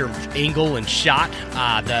of wider angle and shot.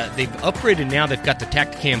 They've upgraded now. They've got the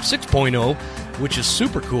Tacticam 6.0, which is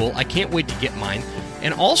super cool. I can't wait to get mine.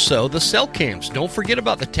 And also the cell cams. Don't forget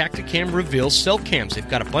about the Tacticam Reveal cell cams. They've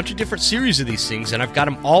got a bunch of different series of these things, and I've got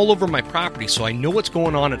them all over my property, so I know what's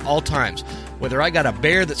going on at all times. Whether I got a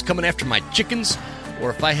bear that's coming after my chickens, or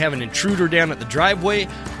if I have an intruder down at the driveway,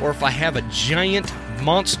 or if I have a giant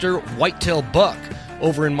monster whitetail buck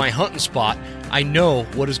over in my hunting spot, I know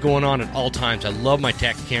what is going on at all times. I love my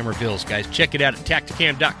Tacticam Reveals, guys. Check it out at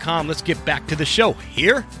Tacticam.com. Let's get back to the show.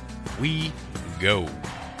 Here we go.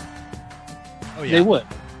 Oh, yeah. They would.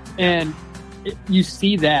 And you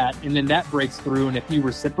see that, and then that breaks through, and if you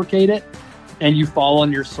reciprocate it, and you fall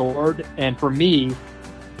on your sword, and for me,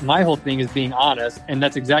 my whole thing is being honest, and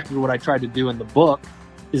that's exactly what I tried to do in the book,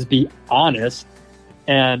 is be honest,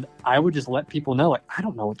 and I would just let people know, like, I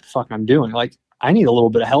don't know what the fuck I'm doing. Like, I need a little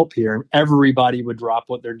bit of help here. Everybody would drop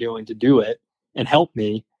what they're doing to do it and help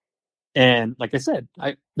me. And like I said,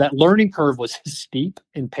 that learning curve was steep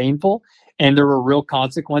and painful, and there were real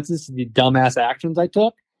consequences to the dumbass actions I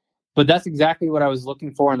took. But that's exactly what I was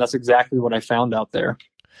looking for, and that's exactly what I found out there.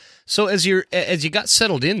 So as you got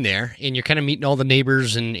settled in there, and you're kind of meeting all the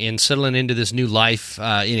neighbors and settling into this new life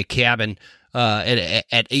in a cabin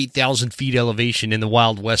at 8,000 feet elevation in the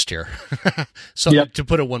Wild West here, so yep. To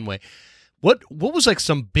put it one way. What was like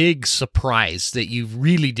some big surprise that you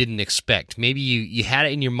really didn't expect? Maybe you had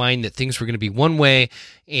it in your mind that things were going to be one way,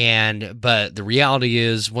 but the reality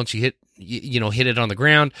is once you hit it on the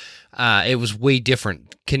ground, it was way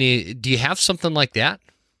different. Do you have something like that?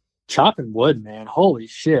 Chopping wood, man. Holy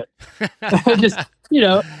shit. Just,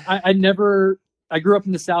 I grew up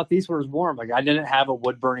in the Southeast where it was warm. Like, I didn't have a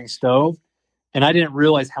wood burning stove, and I didn't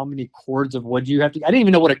realize how many cords of wood you have to. I didn't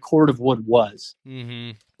even know what a cord of wood was.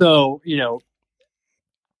 Mm-hmm. So,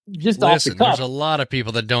 just off the cuff. There's a lot of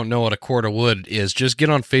people that don't know what a cord of wood is. Just get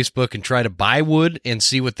on Facebook and try to buy wood and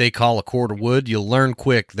see what they call a cord of wood. You'll learn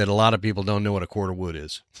quick that a lot of people don't know what a cord of wood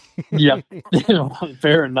is. Yep.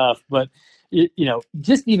 Fair enough. But,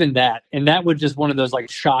 just even that. And that was just one of those like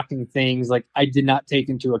shocking things like I did not take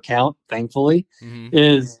into account, thankfully,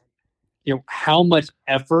 is, how much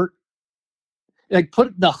effort. like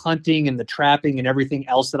put the hunting and the trapping and everything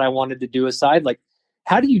else that I wanted to do aside. Like,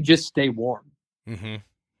 how do you just stay warm?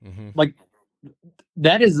 Like,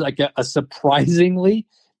 that is like a surprisingly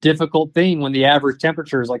difficult thing when the average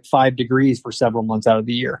temperature is like 5 degrees for several months out of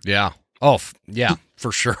the year. Yeah. Oh, yeah,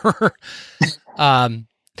 for sure.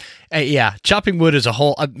 Yeah, chopping wood is a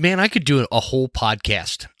whole man. I could do a whole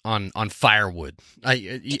podcast on firewood.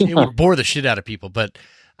 It would bore the shit out of people, but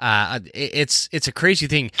it's a crazy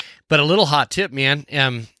thing. But a little hot tip, man.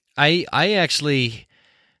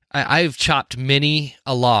 I've chopped many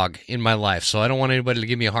a log in my life, so I don't want anybody to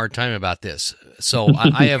give me a hard time about this. So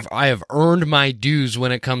I have earned my dues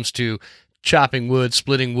when it comes to chopping wood,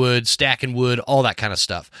 splitting wood, stacking wood, all that kind of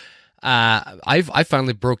stuff. I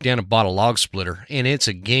finally broke down and bought a log splitter, and it's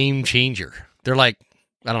a game changer. They're like,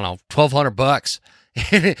 I don't know, $1,200,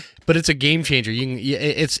 but it's a game changer.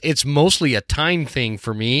 It's mostly a time thing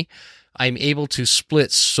for me. I'm able to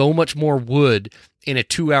split so much more wood in a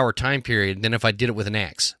 2-hour time period than if I did it with an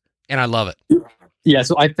axe, and I love it. Yeah,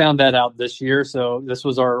 so I found that out this year. So this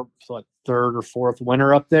was our third or fourth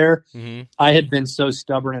winter up there. I had been so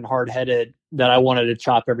stubborn and hard-headed that I wanted to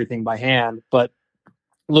chop everything by hand. But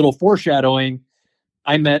little foreshadowing,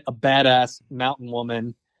 I met a badass mountain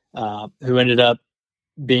woman who ended up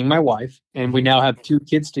being my wife, and we now have 2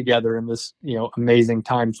 kids together in this amazing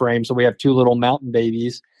time frame. So we have 2 little mountain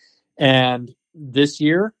babies, and this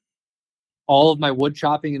year, all of my wood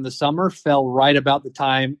chopping in the summer fell right about the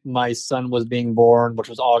time my son was being born, which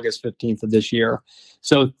was August 15th of this year.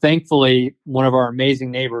 So thankfully, one of our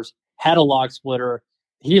amazing neighbors had a log splitter.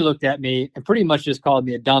 He looked at me and pretty much just called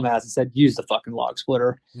me a dumbass and said, use the fucking log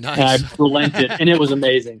splitter. Nice. And I relented, and it was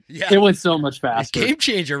amazing. Yeah. It went so much faster. Game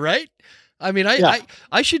changer, right? I mean,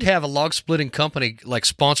 I should have a log splitting company like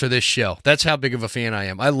sponsor this show. That's how big of a fan I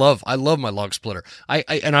am. I love my log splitter.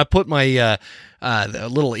 I put my the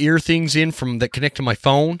little ear things in that connect to my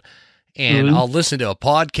phone, and I'll listen to a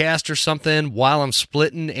podcast or something while I'm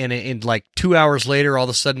splitting, and in like 2 hours later, all of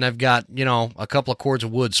a sudden I've got a couple of cords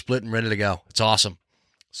of wood split and ready to go. It's awesome.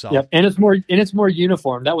 So yep, and it's more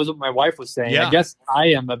uniform. That was what my wife was saying. Yeah. I guess I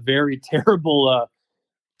am a very terrible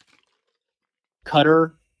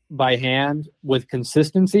cutter by hand with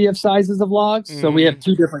consistency of sizes of logs. So we have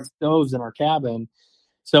 2 different stoves in our cabin.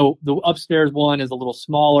 So the upstairs one is a little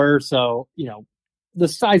smaller. So, the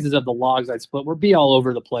sizes of the logs I'd split would be all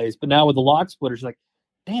over the place. But now with the log splitters, like,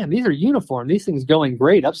 damn, these are uniform. These things going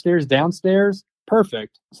great. Upstairs, downstairs,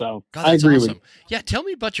 perfect. So God, I agree awesome. with you. Yeah, tell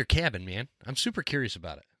me about your cabin, man. I'm super curious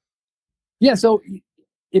about it. Yeah, so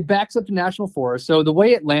it backs up to National Forest. So the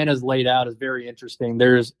way Atlanta's laid out is very interesting.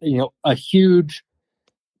 There's, a huge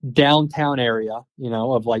downtown area,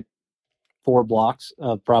 of like 4 blocks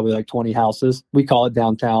of probably like 20 houses. We call it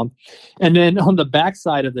downtown. And then on the back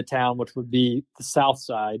side of the town, which would be the south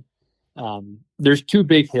side, there's 2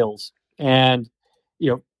 big hills. And,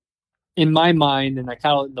 in my mind, and I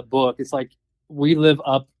call it in the book, it's like we live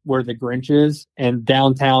up where the Grinch is, and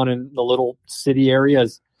downtown in the little city area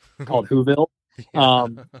is called Whoville.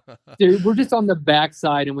 We're just on the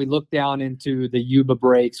backside, and we look down into the Yuba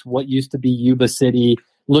Breaks, what used to be Yuba City,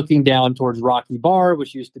 looking down towards Rocky Bar,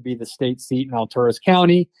 which used to be the state seat in Alturas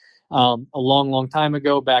County, a long, long time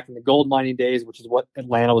ago, back in the gold mining days, which is what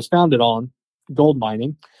Atlanta was founded on, gold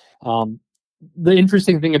mining. The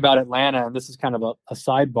interesting thing about Atlanta, and this is kind of a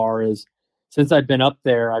sidebar, is since I've been up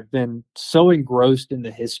there, I've been so engrossed in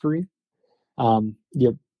the history.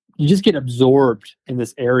 You just get absorbed in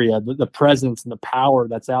this area, the presence and the power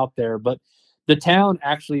that's out there. But the town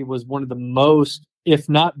actually was one of the most, if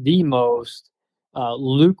not the most,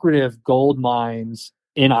 lucrative gold mines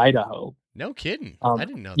in Idaho. No kidding. I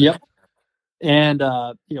didn't know that. Yep. And,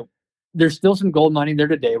 there's still some gold mining there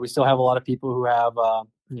today. We still have a lot of people who have,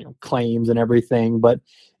 claims and everything, but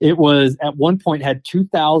it was at one point had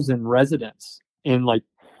 2,000 residents in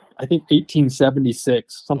I think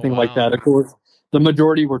 1876, something like that. Of course, the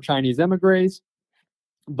majority were Chinese emigres,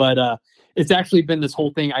 but it's actually been this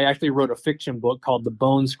whole thing. I actually wrote a fiction book called The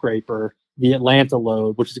Bone Scraper, The Atlanta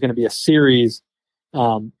Lode, which is going to be a series.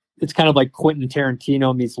 It's kind of like Quentin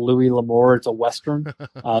Tarantino meets Louis L'Amour. It's a Western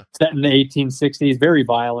set in the 1860s, very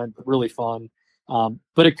violent, but really fun.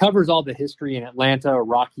 But it covers all the history in Atlanta,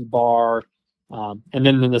 Rocky Bar. And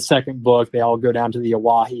then in the second book, they all go down to the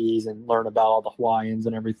Owahis and learn about all the Hawaiians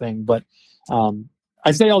and everything. But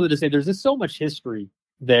I say all that to say there's just so much history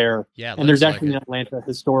there. Yeah, and there's actually an Atlanta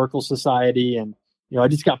Historical Society. And, I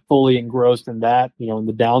just got fully engrossed in that, in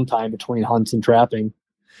the downtime between hunts and trapping.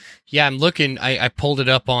 Yeah, I'm looking. I pulled it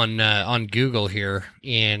up on Google here,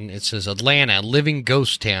 and it says Atlanta, living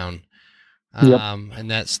ghost town. Yep.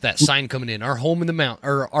 And that's that sign coming in. Our home in the mount,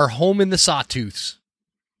 or our home in the Sawtooths.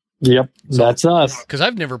 Yep, that's us. Because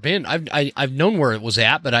I've never been. I've known where it was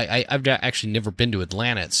at, but I've actually never been to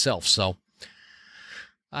Atlanta itself. So,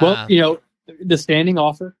 well, the standing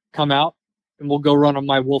offer, come out and we'll go run on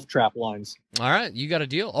my wolf trap lines. All right, you got a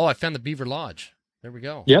deal. Oh, I found the Beaver Lodge. There we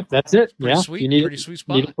go. Yep, that's it. Pretty yeah, sweet. you need pretty sweet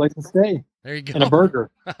spot. Need a place to stay. There you go. And a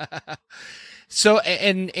burger. So,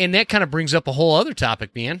 and that kind of brings up a whole other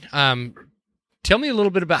topic, man. Tell me a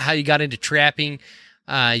little bit about how you got into trapping.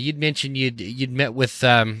 You'd mentioned you'd met with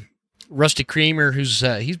Rusty Kramer, who's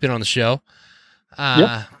he's been on the show.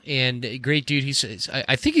 Yep. And a great dude.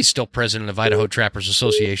 I think he's still president of Idaho Trappers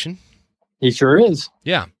Association. He sure is.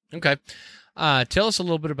 Yeah. Okay. Tell us a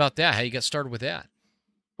little bit about that. How you got started with that?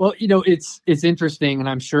 Well, it's interesting, and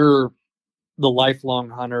I'm sure the lifelong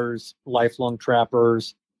hunters, lifelong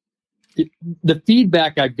trappers, the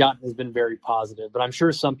feedback I've gotten has been very positive, but I'm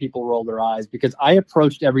sure some people roll their eyes because I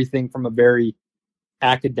approached everything from a very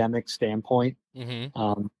academic standpoint.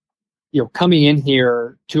 Mm-hmm. Coming in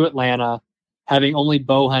here to Atlanta, having only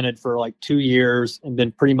bow hunted for like 2 years and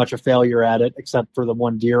been pretty much a failure at it, except for the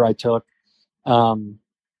one deer I took.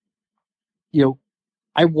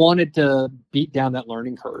 I wanted to beat down that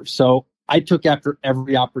learning curve. So I took after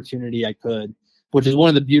every opportunity I could, which is one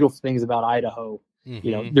of the beautiful things about Idaho.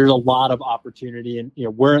 Mm-hmm. There's a lot of opportunity, and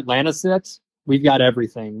where Atlanta sits, we've got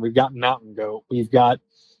everything. We've got mountain goat. We've got,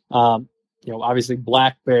 obviously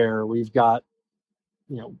black bear. We've got,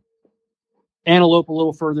 antelope a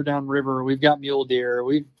little further downriver. We've got mule deer.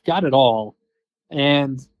 We've got it all.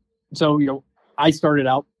 And so, I started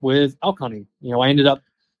out with elk hunting. I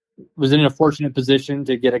was in a fortunate position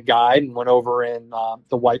to get a guide and went over in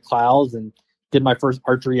the White Clouds and did my first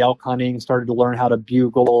archery elk hunting, started to learn how to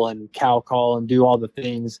bugle and cow call and do all the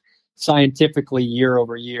things scientifically year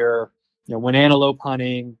over year. Went antelope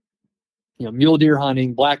hunting, mule deer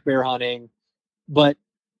hunting, black bear hunting. But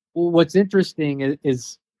what's interesting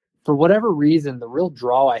is for whatever reason, the real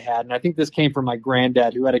draw I had, and I think this came from my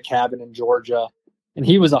granddad who had a cabin in Georgia, and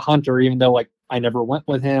he was a hunter, even though I never went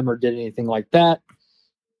with him or did anything like that.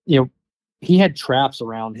 He had traps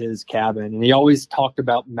around his cabin, and he always talked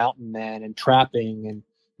about mountain men and trapping.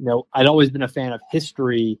 And, I'd always been a fan of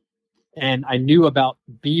history, and I knew about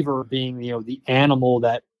beaver being, the animal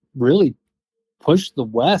that really pushed the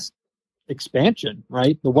West expansion,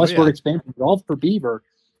 right? The westward expansion, all for beaver.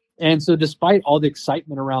 And so despite all the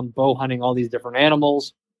excitement around bow hunting, all these different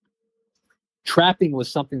animals, trapping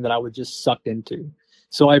was something that I was just sucked into.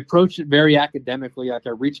 So I approached it very academically. Like I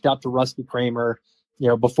reached out to Rusty Kramer.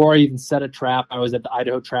 Before I even set a trap, I was at the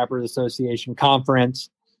Idaho Trappers Association conference,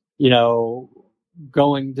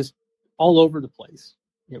 going just all over the place,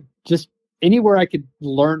 just anywhere I could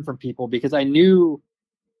learn from people, because I knew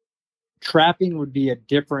trapping would be a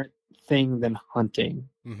different thing than hunting.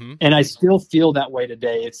 Mm-hmm. And I still feel that way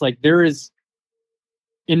today. It's like there is,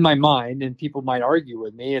 in my mind, and people might argue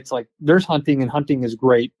with me, it's like there's hunting, and hunting is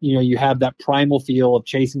great. You have that primal feel of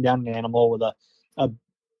chasing down an animal with a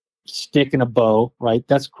stick and a bow, right?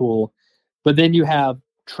 That's cool. But then you have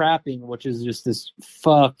trapping, which is just this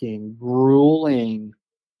fucking grueling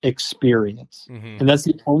experience. Mm-hmm. And that's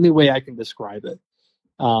the only way I can describe it,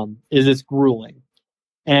 is it's grueling.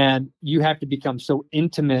 And you have to become so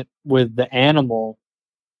intimate with the animal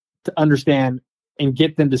to understand and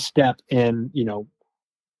get them to step in,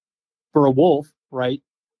 for a wolf, right?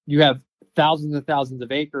 You have thousands and thousands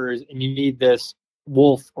of acres, and you need this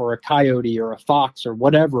wolf or a coyote or a fox or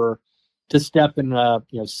whatever to step in a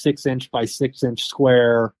 6-inch by 6-inch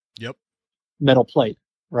square metal plate,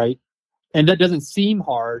 right? And that doesn't seem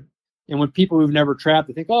hard. And when people who've never trapped,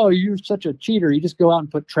 they think, oh, you're such a cheater, you just go out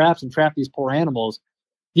and put traps and trap these poor animals.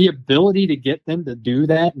 The ability to get them to do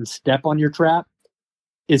that and step on your trap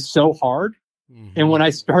is so hard. Mm-hmm. And when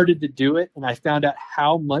I started to do it and I found out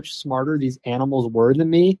how much smarter these animals were than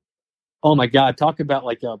me, oh my God, talk about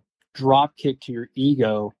like a drop kick to your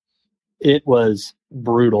ego. It was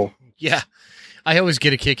brutal. Yeah. I always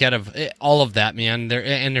get a kick out of all of that, man.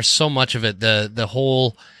 There's so much of it. The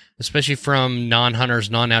whole, especially from non-hunters,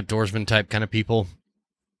 non-outdoorsman type kind of people,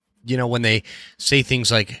 when they say things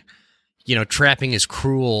like, trapping is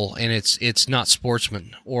cruel and it's not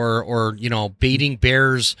sportsman, or baiting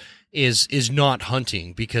bears is not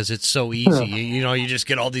hunting because it's so easy. You just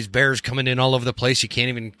get all these bears coming in all over the place. You can't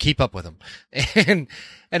even keep up with them. And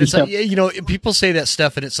it's like, people say that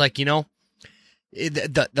stuff, and it's like,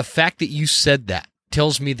 the fact that you said that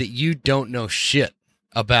tells me that you don't know shit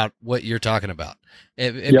about what you're talking about,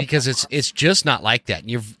 because it's just not like that.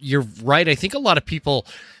 And you're right. I think a lot of people,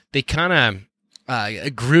 they kind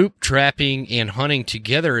of group trapping and hunting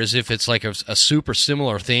together as if it's like a super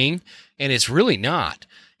similar thing, and it's really not.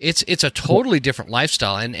 It's a totally different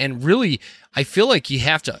lifestyle, and really, I feel like you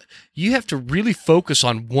have to really focus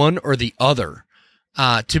on one or the other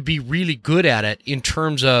to be really good at it in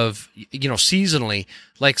terms of seasonally.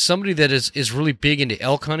 Like somebody that is really big into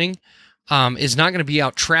elk hunting is not going to be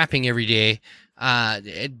out trapping every day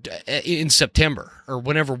in September or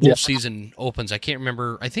whenever wolf season opens. I can't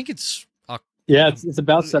remember. I think it's it's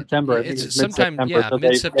about September. I think it's sometime mid-September,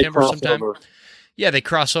 mid-September sometime. over. Yeah, they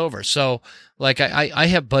cross over. So, like, I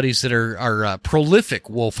have buddies that are prolific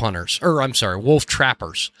wolf hunters, or I'm sorry, wolf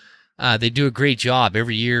trappers. They do a great job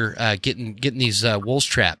every year getting these wolves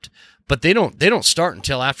trapped, but they don't start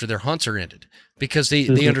until after their hunts are ended because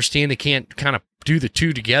they understand they can't kind of do the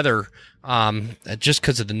two together just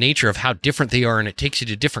because of the nature of how different they are, and it takes you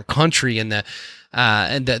to a different country, and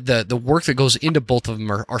the work that goes into both of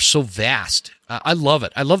them are so vast. I love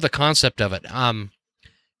it. I love the concept of it.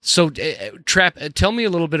 So, tell me a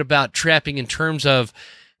little bit about trapping in terms of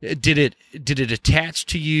did it attach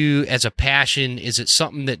to you as a passion? Is it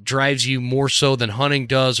something that drives you more so than hunting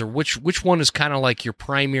does, or which one is kind of like your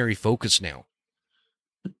primary focus now?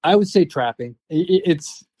 I would say trapping.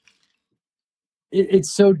 It's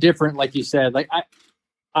so different, like you said. Like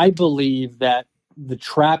I believe that the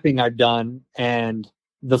trapping I've done and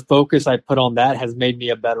the focus I put on that has made me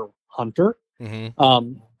a better hunter.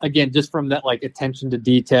 Mm-hmm. Again, just from that, like, attention to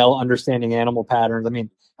detail, understanding animal patterns. I mean,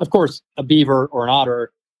 of course, a beaver or an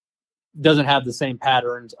otter doesn't have the same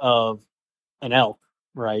patterns of an elk,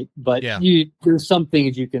 right? But there's some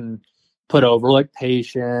things you can put over, like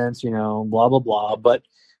patience, blah, blah, blah. But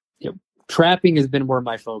trapping has been where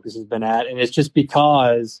my focus has been at. And it's just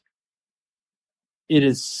because it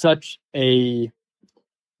is such a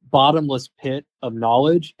bottomless pit of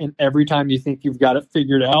knowledge. And every time you think you've got it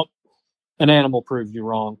figured out, an animal proves you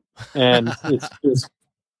wrong. And it's just,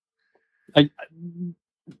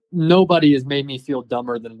 nobody has made me feel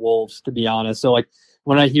dumber than wolves, to be honest. So, like,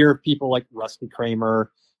 when I hear people like Rusty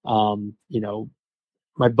Kramer,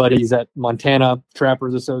 my buddies at Montana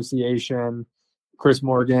Trappers Association, Chris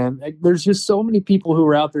Morgan, there's just so many people who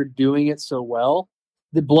are out there doing it so well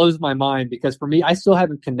that blows my mind, because for me, I still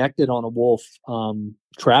haven't connected on a wolf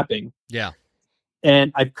trapping. Yeah.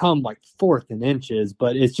 And I've come like fourth in inches,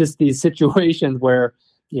 but it's just these situations where,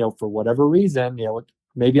 for whatever reason,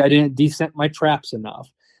 maybe I didn't descent my traps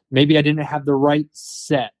enough. Maybe I didn't have the right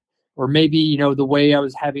set, or maybe, the way I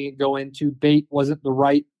was having it go into bait wasn't the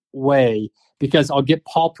right way, because I'll get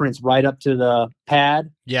paw prints right up to the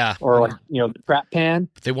pad. Yeah. Or like, the trap pan.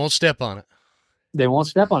 But they won't step on it. They won't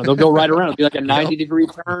step on it. They'll go right around. It'll be like a 90-degree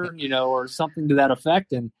turn, or something to that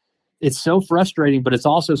effect. And it's so frustrating, but it's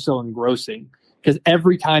also so engrossing, because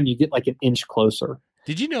every time you get like an inch closer.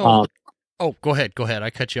 Did you know? Go ahead. I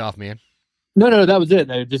cut you off, man. No, that was it.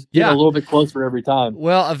 They just get a little bit closer every time.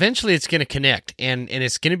 Well, eventually it's going to connect, and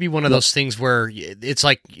it's going to be one of those things where it's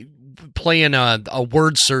like playing a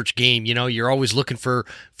word search game. You're always looking for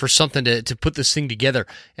something to put this thing together,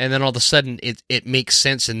 and then all of a sudden it makes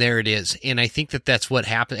sense, and there it is. And I think that's what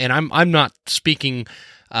happened. And I'm not speaking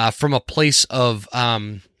from a place of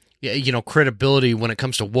credibility when it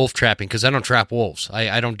comes to wolf trapping, because I don't trap wolves.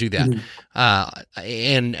 I don't do that.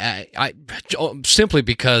 And I simply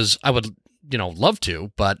because I would, love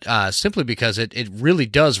to, but simply because it really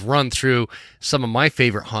does run through some of my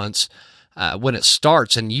favorite hunts when it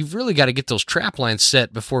starts, and you've really got to get those trap lines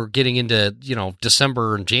set before getting into,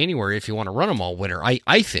 December and January if you want to run them all winter,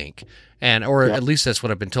 I think. Or at least that's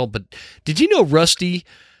what I've been told. But did you know Rusty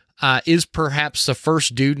is perhaps the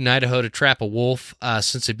first dude in Idaho to trap a wolf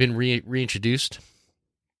since they've been reintroduced?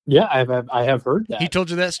 Yeah, I have heard that. He told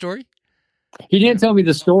you that story? He didn't tell me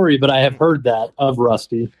the story, but I have heard that of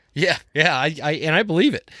Rusty. Yeah, I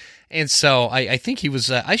believe it. And so I think he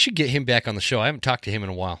was. I should get him back on the show. I haven't talked to him in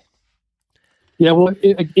a while. Yeah, well,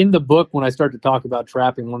 in the book, when I start to talk about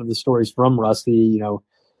trapping, one of the stories from Rusty,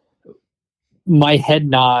 my head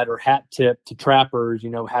nod or hat tip to trappers,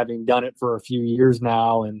 having done it for a few years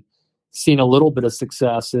now and seen a little bit of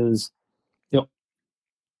success, is,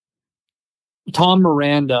 Tom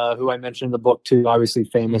Miranda, who I mentioned in the book too, obviously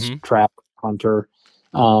famous trap hunter.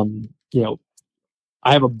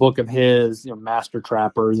 I have a book of his, Master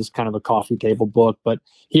Trappers. It's kind of a coffee table book, but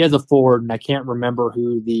he has a foreword, and I can't remember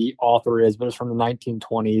who the author is, but it's from the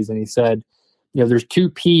 1920s. And he said, there's two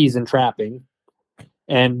P's in trapping,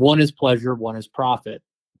 and one is pleasure, one is profit.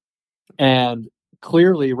 And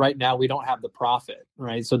clearly right now we don't have the profit,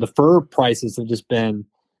 right? So the fur prices have just been,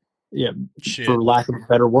 for lack of a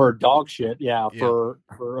better word, dog shit. For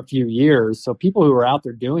a few years. So people who are out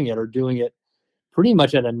there doing it are doing it pretty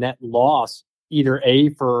much at a net loss, either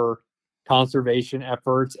for conservation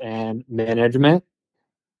efforts and management,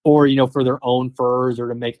 or, for their own furs, or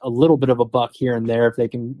to make a little bit of a buck here and there if they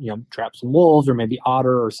can, trap some wolves or maybe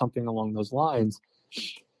otter or something along those lines.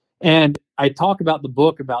 And I talk about the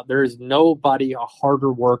book about there is nobody a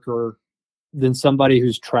harder worker than somebody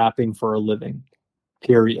who's trapping for a living,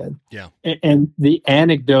 period. Yeah. And the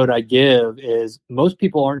anecdote I give is most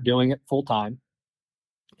people aren't doing it full time.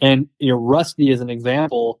 And, Rusty is an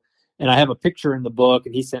example, and I have a picture in the book,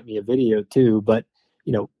 and he sent me a video too, but,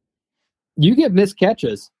 you get missed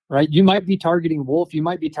catches, right? You might be targeting wolf, you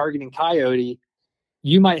might be targeting coyote,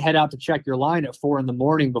 you might head out to check your line at 4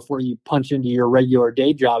 a.m. before you punch into your regular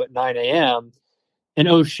day job at 9 a.m. And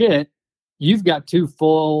oh shit, you've got 2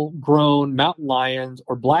 full-grown mountain lions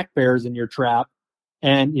or black bears in your trap.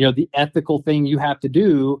 And, the ethical thing you have to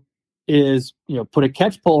do is, put a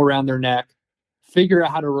catch pole around their neck, figure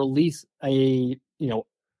out how to release a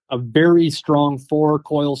very strong 4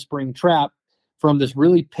 coil spring trap from this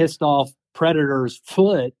really pissed off predator's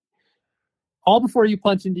foot, all before you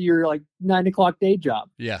punch into your 9 o'clock day job.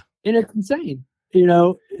 Yeah. And it's insane.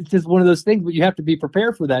 It's just one of those things, but you have to be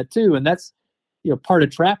prepared for that too. And that's, part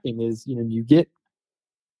of trapping is, you get,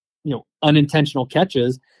 unintentional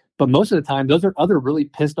catches, but most of the time those are other really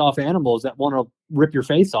pissed off animals that want to rip your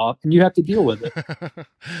face off, and you have to deal with it.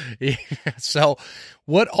 Yeah. So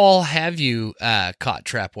what all have you caught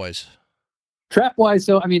trap-wise? Trap-wise,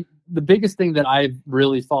 so, the biggest thing that I've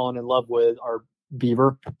really fallen in love with are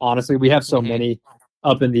beaver. Honestly, we have so many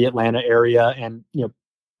up in the Atlanta area, and,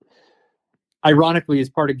 ironically, as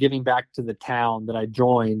part of giving back to the town that I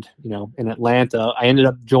joined, in Atlanta, I ended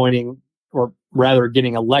up joining, or rather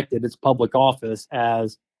getting elected, its public office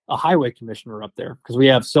as a highway commissioner up there, because we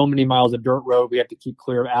have so many miles of dirt road. We have to keep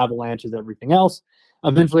clear of avalanches, everything else.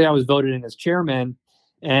 Eventually, I was voted in as chairman,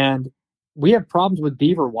 and we have problems with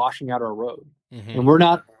beaver washing out our road. And we're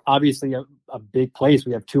not obviously a big place.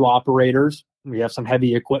 We have 2 operators. We have some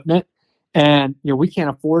heavy equipment. And, we can't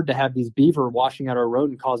afford to have these beaver washing out our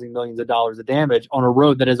road and causing millions of dollars of damage on a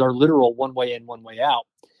road that is our literal one way in, one way out.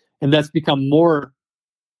 And that's become more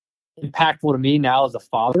impactful to me now as a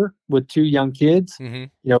father with 2 young kids.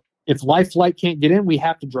 If life flight can't get in, we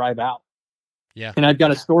have to drive out. Yeah. And I've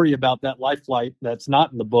got a story about that life flight that's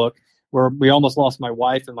not in the book, where we almost lost my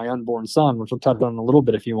wife and my unborn son, which we'll touch on a little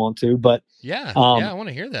bit if you want to. But yeah, I want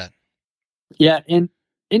to hear that. Yeah. And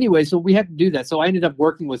anyway, so we had to do that. So I ended up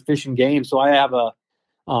working with Fish and Game. So I have a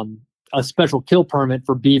special kill permit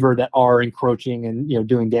for beaver that are encroaching and,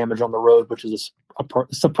 doing damage on the road, which is a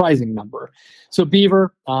surprising number. So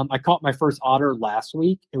beaver, I caught my first otter last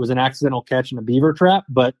week. It was an accidental catch in a beaver trap,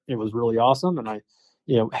 but it was really awesome. And I,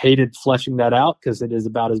 hated fleshing that out because it is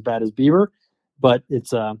about as bad as beaver, but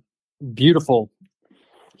it's a beautiful,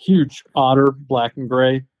 huge otter, black and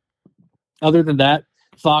gray. Other than that,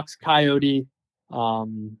 fox, coyote,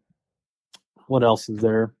 what else is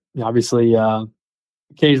there? Obviously,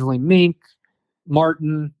 occasionally mink,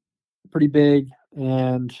 marten, pretty big,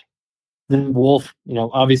 and then wolf.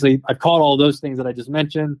 Obviously, I've caught all those things that I just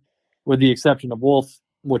mentioned, with the exception of wolf,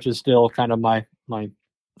 which is still kind of my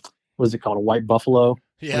what is it called, a white buffalo?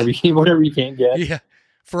 Yeah, whatever you can't get. Yeah,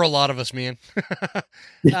 for a lot of us, man.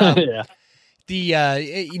 Yeah.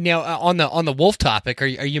 On the wolf topic, are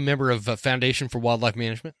you a member of Foundation for Wildlife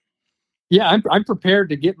Management? Yeah, I'm prepared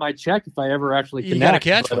to get my check if I ever actually connect.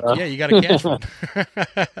 You got to catch one. Yeah, you got to catch one.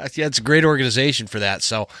 Yeah, it's a great organization for that.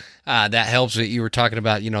 So that helps. That you were talking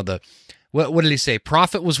about, what did he say?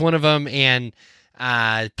 Profit was one of them, and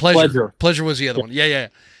pleasure was the other one. Yeah.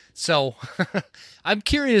 So I'm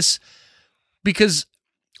curious because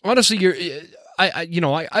honestly,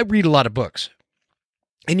 I read a lot of books,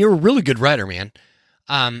 and you're a really good writer, man.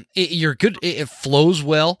 You're good. It flows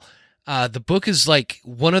well. The book is like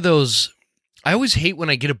one of those. I always hate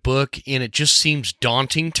when I get a book and it just seems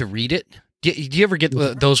daunting to read it. Do you ever get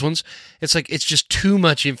those ones? It's like it's just too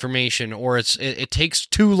much information, or it takes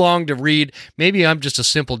too long to read. Maybe I'm just a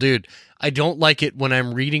simple dude. I don't like it when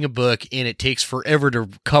I'm reading a book and it takes forever to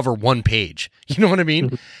cover one page. You know what I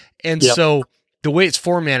mean? And so the way it's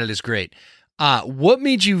formatted is great. What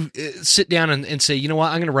made you sit down and say, you know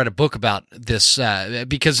what, I'm going to write a book about this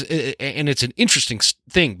because it's an interesting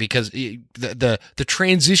thing because the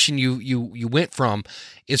transition you went from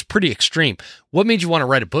is pretty extreme. What made you want to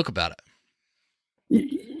write a book about it?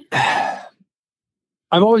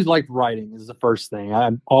 I've always liked writing is the first thing.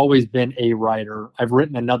 I've always been a writer. I've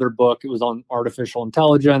written another book. It was on artificial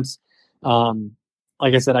intelligence.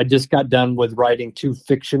 Like I said, I just got done with writing 2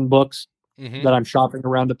 fiction books that I'm shopping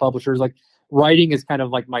around to publishers. Like, writing is kind of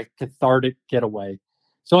like my cathartic getaway.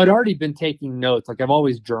 So I'd already been taking notes. Like, I've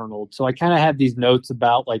always journaled. So I kind of had these notes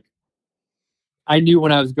about, like, I knew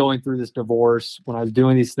when I was going through this divorce, when I was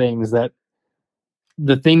doing these things, that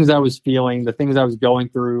the things I was feeling, the things I was going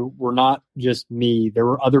through were not just me. There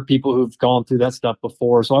were other people who've gone through that stuff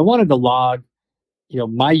before. So I wanted to log,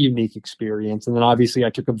 my unique experience. And then obviously I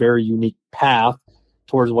took a very unique path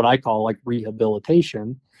towards what I call like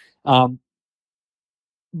rehabilitation.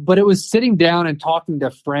 But it was sitting down and talking to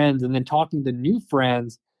friends and then talking to new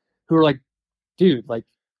friends who were like, dude, like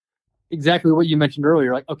exactly what you mentioned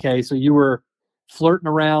earlier. Like, okay, so you were flirting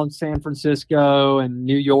around San Francisco and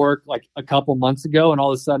New York like a couple months ago, and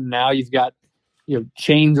all of a sudden now you've got,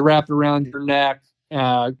 chains wrapped around your neck,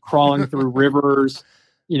 crawling through rivers,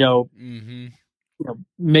 Mm-hmm.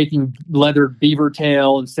 making leather beaver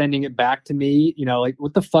tail and sending it back to me. Like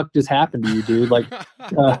what the fuck just happened to you, dude? Like,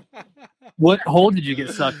 what hole did you get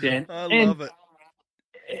sucked in? I love it.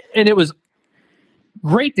 And it was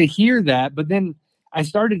great to hear that, but then I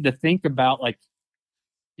started to think about like,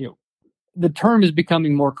 the term is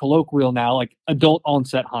becoming more colloquial now, like adult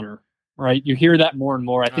onset hunter, right? You hear that more and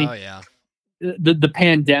more. I think the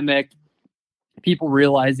pandemic, people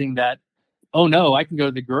realizing that, oh no, I can go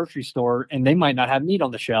to the grocery store and they might not have meat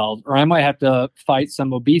on the shelves, or I might have to fight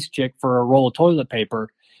some obese chick for a roll of toilet paper.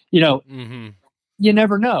 Mm-hmm. You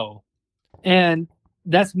never know. And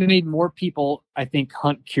that's made more people, I think,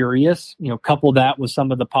 hunt curious. Couple that with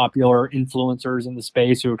some of the popular influencers in the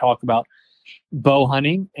space who talk about bow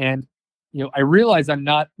hunting. And, I realize I'm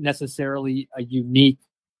not necessarily a unique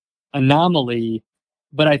anomaly,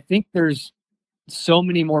 but I think there's so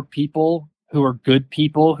many more people who are good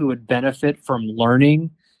people who would benefit from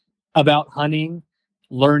learning about hunting,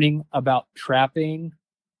 learning about trapping,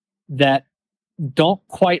 that don't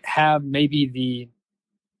quite have maybe the,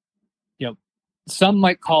 some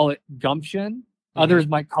might call it gumption, others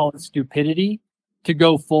might call it stupidity to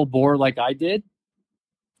go full bore like I did.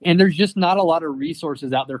 And there's just not a lot of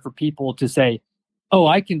resources out there for people to say, oh,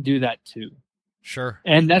 I can do that too. Sure.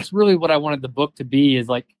 And that's really what I wanted the book to be, is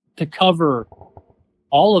like to cover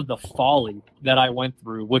all of the folly that I went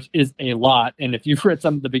through, which is a lot. And if you've read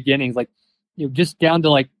some of the beginnings, like, just down to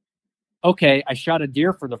like, okay, I shot a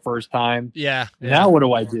deer for the first time. Yeah. Now what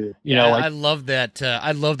do I do? I love that.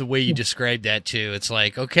 I love the way you described that too. It's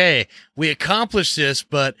like, okay, we accomplished this,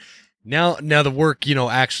 but now the work,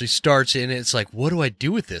 actually starts, and it's like, what do I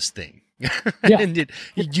do with this thing? Yeah. And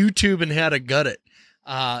YouTube and how to gut it,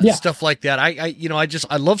 stuff like that.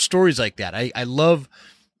 I love stories like that. I love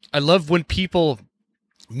when people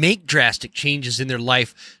make drastic changes in their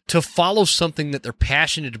life to follow something that they're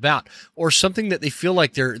passionate about, or something that they feel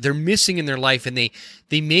like they're missing in their life, and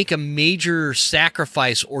they make a major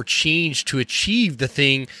sacrifice or change to achieve the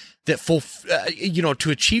thing that fulfills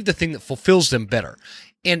them better.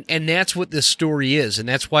 And that's what this story is, and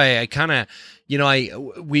that's why I kind of,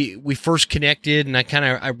 we first connected, and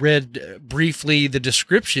I read briefly the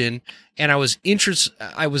description, and I was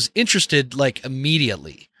interested like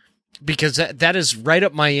immediately, because that is right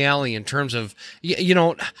up my alley in terms of,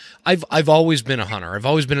 I've always been a hunter. I've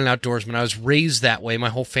always been an outdoorsman. I was raised that way. My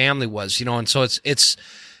whole family was, and so it's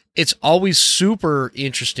always super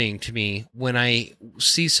interesting to me when I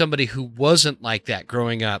see somebody who wasn't like that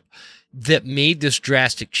growing up, that made this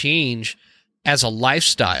drastic change as a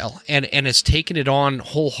lifestyle and has taken it on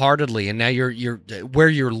wholeheartedly. And now you're where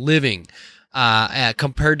you're living,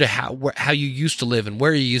 compared to how you used to live and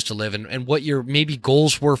where you used to live, and what your maybe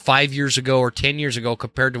goals were 5 years ago or 10 years ago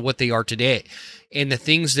compared to what they are today. And the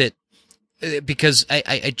things that, because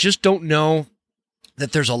I just don't know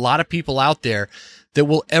that there's a lot of people out there that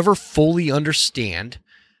will ever fully understand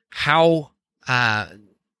how,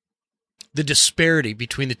 the disparity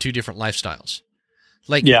between the two different lifestyles.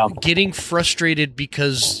 Like getting frustrated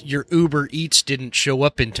because your Uber Eats didn't show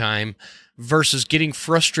up in time versus getting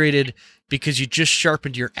frustrated because you just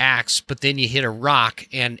sharpened your axe, but then you hit a rock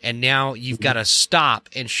and now you've got to stop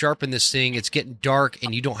and sharpen this thing. It's getting dark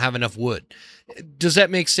and you don't have enough wood. Does that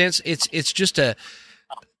make sense? It's just the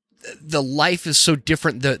life is so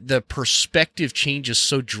different. The perspective changes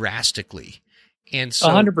so drastically. And so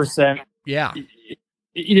 100%. Yeah.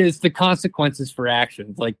 It is the consequences for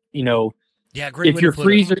actions. Like, great. If your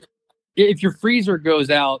freezer goes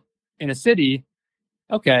out in a city,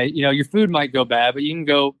 okay, your food might go bad, but you can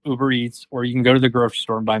go Uber Eats or you can go to the grocery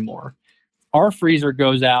store and buy more. Our freezer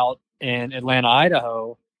goes out in Atlanta,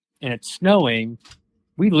 Idaho, and it's snowing.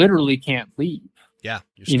 We literally can't leave. Yeah,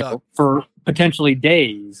 you're stuck for potentially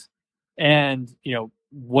days. And,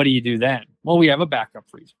 what do you do then? Well, we have a backup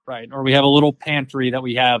freezer, right? Or we have a little pantry that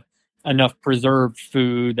we have enough preserved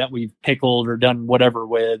food that we've pickled or done whatever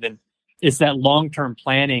with. And it's that long-term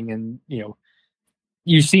planning. And,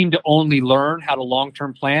 you seem to only learn how to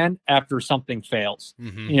long-term plan after something fails.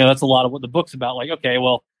 Mm-hmm. That's a lot of what the book's about. Like, okay,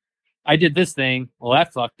 well, I did this thing. Well,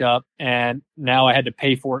 that fucked up. And now I had to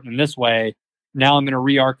pay for it in this way. Now I'm going to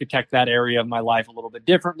re-architect that area of my life a little bit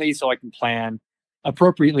differently so I can plan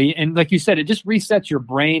appropriately. And like you said, it just resets your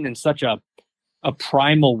brain in such a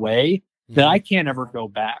primal way that I can't ever go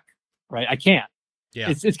back. Right. I can't. Yeah.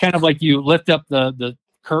 It's kind of like you lift up the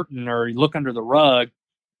curtain or you look under the rug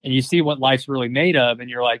and you see what life's really made of. And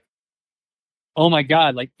you're like, oh my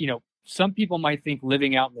God, like, you know, some people might think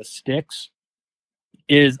living out in the sticks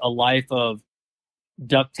is a life of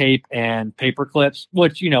duct tape and paper clips,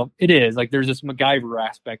 which, you know, it is. Like there's this MacGyver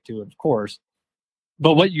aspect to it, of course.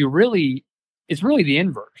 But what you really, it's really the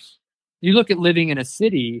inverse. You look at living in a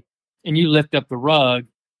city and you lift up the rug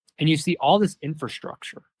and you see all this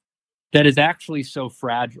infrastructure that is actually so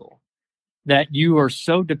fragile that you are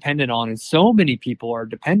so dependent on and so many people are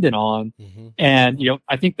dependent on. And, you know,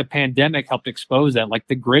 I think the pandemic helped expose that, like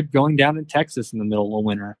the grid going down in Texas in the middle of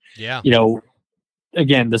winter. Yeah. You know,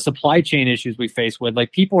 again, the supply chain issues we face with,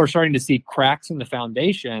 like people are starting to see cracks in the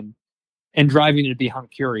foundation and driving to be hung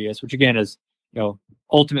curious, which again is, you know,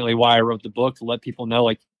 ultimately why I wrote the book, to let people know,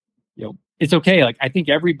 like, you know, it's okay. Like, I think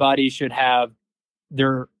everybody should have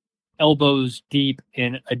their elbows deep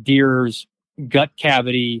in a deer's gut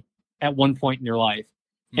cavity at one point in your life.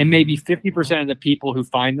 And maybe 50% of the people who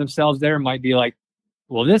find themselves there might be like,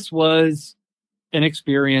 well, this was an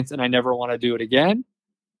experience and I never want to do it again.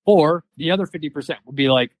 Or the other 50% will be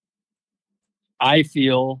like, I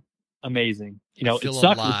feel amazing. You know, I feel it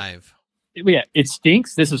sucks. alive. Yeah, it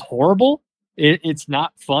stinks. This is horrible. It's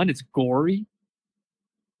not fun. It's gory.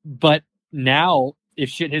 But now, if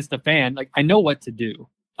shit hits the fan, like I know what to do.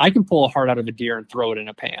 I can pull a heart out of a deer and throw it in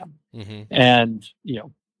a pan, and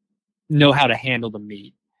you know how to handle the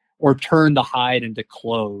meat or turn the hide into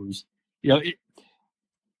clothes. You know,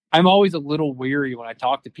 I'm always a little weary when I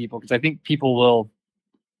talk to people because I think people will,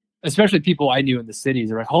 especially people I knew in the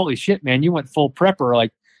cities, are like, "Holy shit, man, you went full prepper!"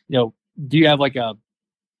 Like, you know, do you have like a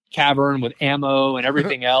cavern with ammo and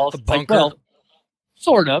everything else? A bunker? Like, well,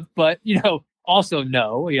 sort of, but you know, also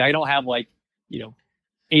no. I don't have like, you know,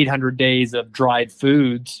 800 days of dried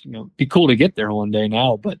foods. You know, it'd be cool to get there one day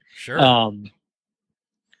now, but sure.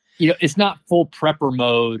 You know, it's not full prepper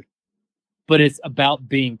mode, but it's about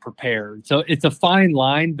being prepared. So it's a fine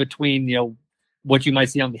line between, you know, what you might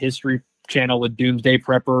see on the History Channel with doomsday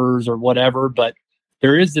preppers or whatever, but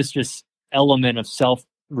there is this just element of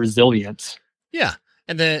self-resilience. Yeah.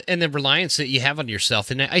 And the reliance that you have on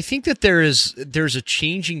yourself. And I think that there's a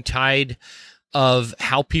changing tide of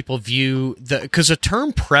how people view because the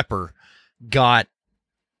term prepper got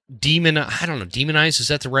demonized. Is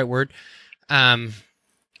that the right word?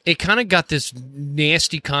 It kind of got this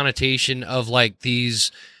nasty connotation of like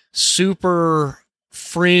these super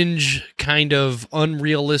fringe kind of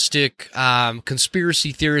unrealistic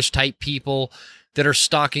conspiracy theorist type people that are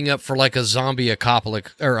stocking up for like a zombie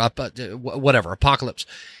apocalypse or apocalypse.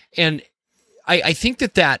 And I think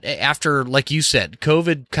that after, like you said,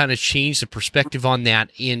 COVID kind of changed the perspective on that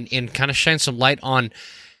and kind of shined some light on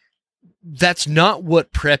that's not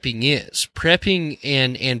what prepping is. Prepping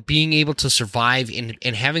and being able to survive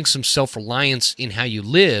and having some self-reliance in how you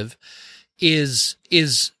live is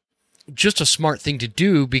just a smart thing to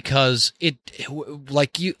do because it,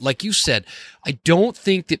 like you said, I don't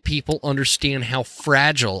think that people understand how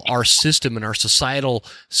fragile our system and our societal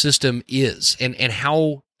system is and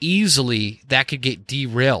how easily that could get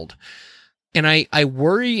derailed. And I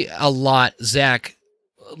worry a lot, Zach,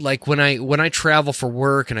 like when I travel for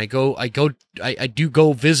work and I do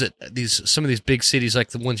go visit some of these big cities like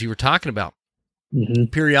the ones you were talking about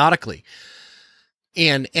periodically.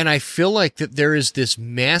 And I feel like that there is this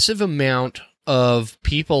massive amount of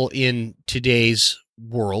people in today's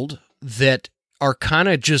world that are kind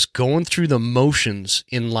of just going through the motions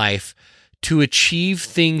in life to achieve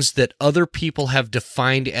things that other people have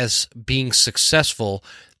defined as being successful,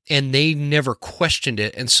 and they never questioned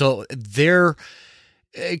it. And so they're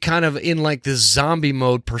kind of in like this zombie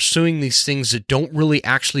mode, pursuing these things that don't really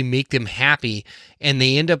actually make them happy, and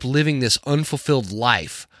they end up living this unfulfilled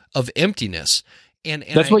life of emptiness. And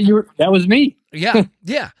that's that was me. Yeah.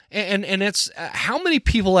 Yeah. And it's how many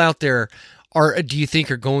people out there do you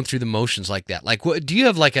think are going through the motions like that? Like, what do you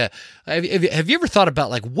have like have you ever thought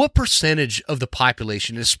about like what percentage of the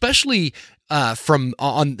population, especially from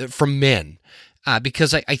men,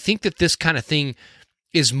 because I think that this kind of thing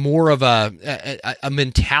is more of a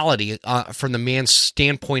mentality from the man's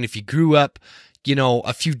standpoint. If you grew up, you know,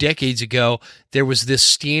 a few decades ago, there was this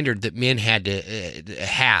standard that men had to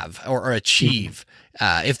have or achieve.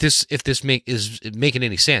 If this is making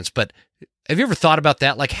any sense, but have you ever thought about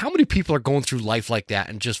that? Like, how many people are going through life like that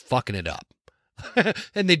and just fucking it up,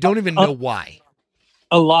 and they don't even know why?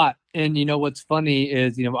 A lot. And what's funny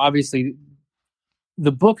is, obviously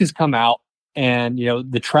the book has come out, and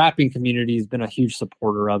the trapping community has been a huge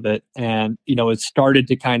supporter of it, and it's started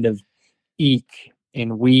to kind of eke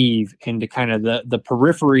and weave into kind of the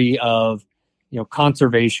periphery of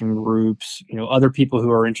conservation groups, other people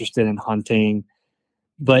who are interested in hunting.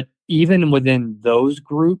 But even within those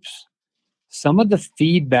groups, some of the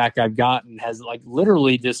feedback I've gotten has like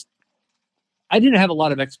literally just, I didn't have a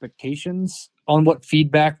lot of expectations on what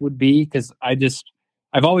feedback would be, because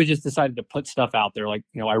I've always just decided to put stuff out there. Like,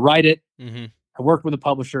 I write it, Mm-hmm. I work with a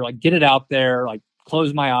publisher, like get it out there, like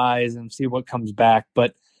close my eyes and see what comes back.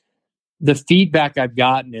 But the feedback I've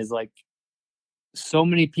gotten is like, so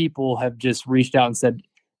many people have just reached out and said,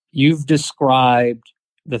 you've described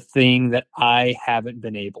the thing that I haven't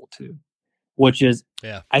been able to, which is,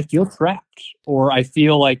 Yeah. I feel trapped, or I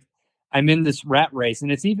feel like I'm in this rat race.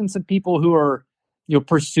 And it's even some people who are,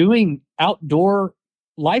 pursuing outdoor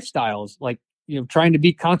lifestyles, like, trying to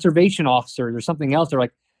be conservation officers or something else. They're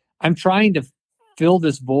like, I'm trying to fill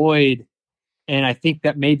this void. And I think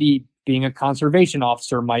that maybe being a conservation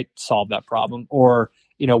officer might solve that problem, or,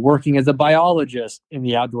 working as a biologist in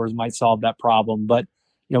the outdoors might solve that problem. But,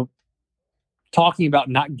 talking about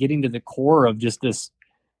not getting to the core of just this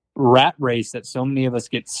rat race that so many of us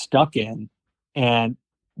get stuck in. And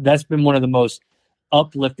that's been one of the most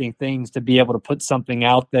uplifting things, to be able to put something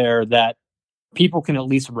out there that people can at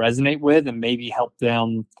least resonate with, and maybe help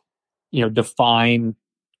them, define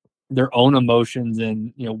their own emotions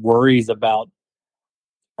and, worries about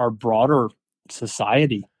our broader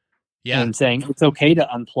society. Yeah. And saying it's okay to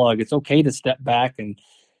unplug, it's okay to step back and,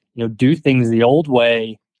 do things the old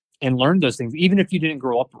way and learn those things, even if you didn't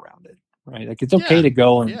grow up around it, right? Like, it's okay Yeah. to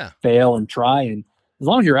go and Yeah. fail and try. And as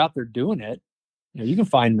long as you're out there doing it, you can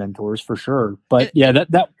find mentors for sure. But yeah,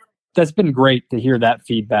 that's been great to hear that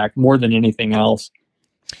feedback more than anything else.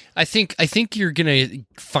 I think you're going to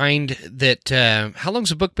find that, how long's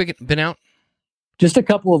the book been out? Just a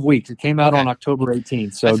couple of weeks. It came out Okay. on October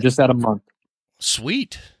 18th. So just at a month.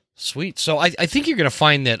 Sweet. So I think you're going to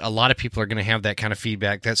find that a lot of people are going to have that kind of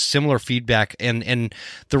feedback, that similar feedback, and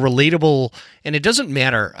the relatable, and it doesn't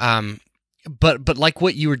matter. But like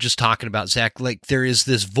what you were just talking about, Zach, like there is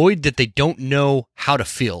this void that they don't know how to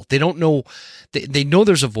fill. They don't know, they know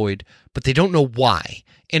there's a void, but they don't know why.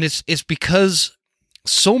 And it's because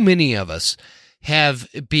so many of us have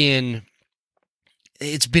been,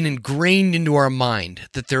 it's been ingrained into our mind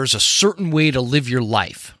that there's a certain way to live your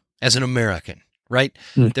life as an American. Right?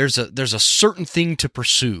 There's a certain thing to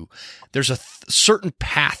pursue. There's a certain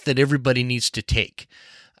path that everybody needs to take.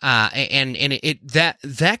 And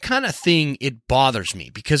that kind of thing, it bothers me,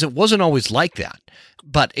 because it wasn't always like that.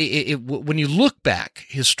 But when you look back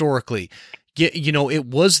historically, it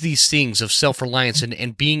was these things of self-reliance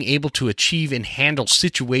and being able to achieve and handle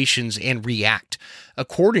situations and react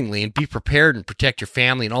accordingly and be prepared and protect your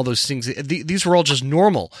family and all those things. These were all just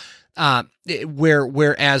normal.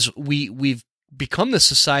 Whereas we've become the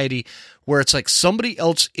society where it's like somebody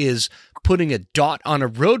else is putting a dot on a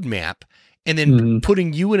road map and then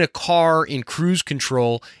putting you in a car in cruise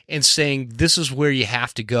control and saying, this is where you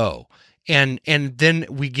have to go. And then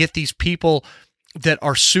we get these people that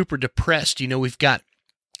are super depressed. We've got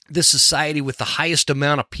this society with the highest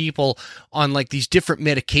amount of people on like these different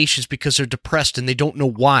medications because they're depressed and they don't know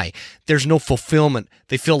why. There's no fulfillment.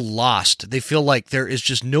 They feel lost. They feel like there is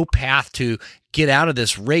just no path to get out of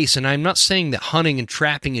this race. And I'm not saying that hunting and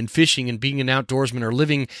trapping and fishing and being an outdoorsman or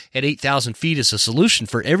living at 8,000 feet is a solution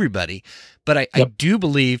for everybody. But I do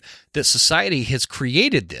believe that society has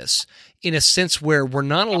created this in a sense where we're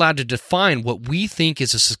not allowed to define what we think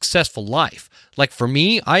is a successful life. Like for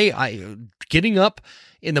me, I getting up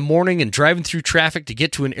in the morning and driving through traffic to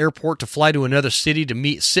get to an airport to fly to another city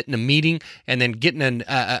to sit in a meeting, and then getting in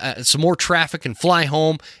some more traffic and fly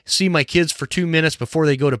home, see my kids for 2 minutes before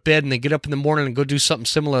they go to bed, and they get up in the morning and go do something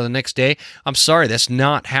similar the next day. I'm sorry, that's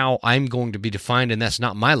not how I'm going to be defined, and that's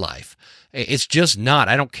not my life. It's just not.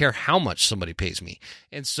 I don't care how much somebody pays me.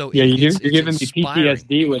 And so yeah, you're it's giving inspiring. me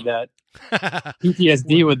PTSD with that.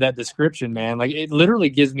 PTSD with that description, man. Like, it literally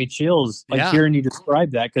gives me chills, like hearing you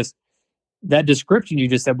describe that, because that description you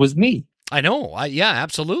just said was me. I know. Yeah,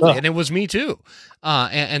 absolutely. And it was me too.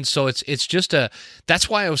 And so it's just that's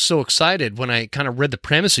why I was so excited when I kind of read the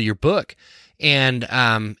premise of your book. And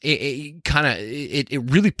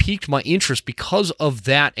it really piqued my interest because of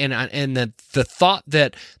that. And the thought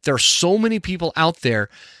that there are so many people out there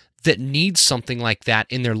that need something like that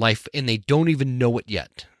in their life and they don't even know it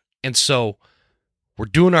yet. And so we're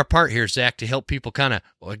doing our part here, Zach, to help people kind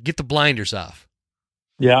of get the blinders off.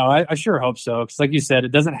 Yeah, I sure hope so. Because like you said,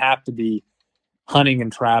 it doesn't have to be hunting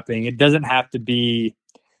and trapping. It doesn't have to be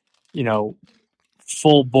you know,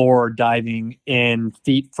 full bore diving in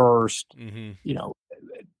feet first. Mm-hmm. You know,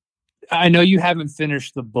 I know you haven't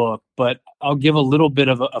finished the book, but I'll give a little bit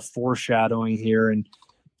of a foreshadowing here. And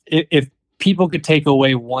if people could take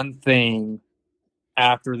away one thing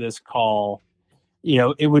after this call,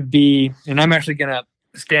 it would be, and I'm actually going to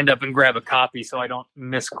stand up and grab a copy so I don't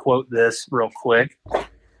misquote this real quick.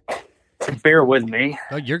 So bear with me.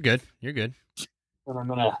 Oh, you're good. You're good. And I'm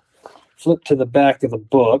going to flip to the back of the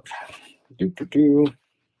book. You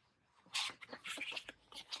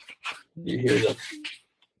hear the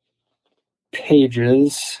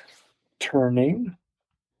pages turning.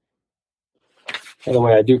 By the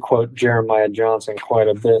way, I do quote Jeremiah Johnson quite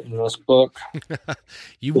a bit in this book.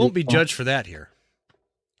 You won't be judged for that here.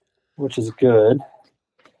 Which is good.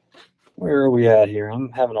 Where are we at here?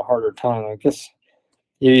 I'm having a harder time. I guess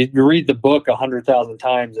you read the book 100,000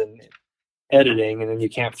 times in editing, and then you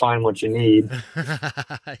can't find what you need.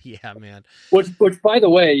 Yeah, man. Which, by the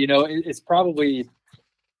way, it's probably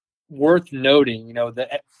worth noting.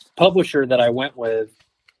 The publisher that I went with,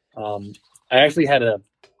 I actually had an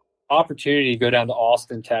opportunity to go down to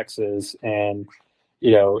Austin, Texas, and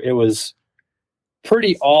it was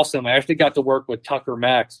pretty awesome. I actually got to work with Tucker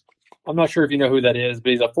Max. I'm not sure if you know who that is, but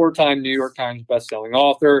he's a 4-time New York Times bestselling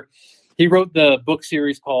author. He wrote the book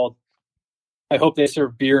series called I Hope They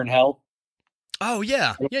Serve Beer in Hell. Oh,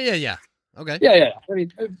 yeah. Yeah. Okay. Yeah. I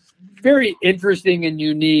mean, very interesting and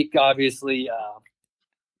unique, obviously,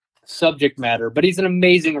 subject matter, but he's an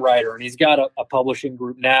amazing writer, and he's got a publishing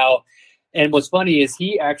group now. And what's funny is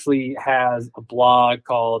he actually has a blog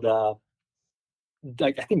called,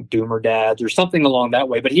 I think Doomer Dads or something along that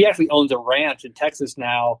way, but he actually owns a ranch in Texas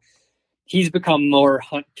now. He's become more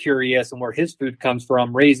hunt curious and where his food comes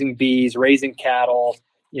from, raising bees, raising cattle,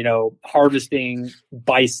 harvesting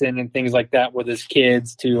bison and things like that with his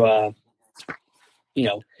kids to,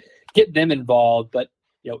 get them involved. But,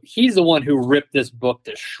 he's the one who ripped this book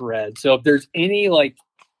to shreds. So if there's any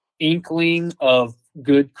inkling of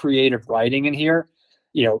good creative writing in here,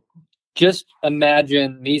 just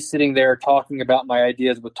imagine me sitting there talking about my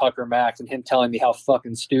ideas with Tucker Max and him telling me how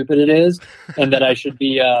fucking stupid it is and that I should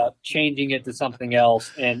be changing it to something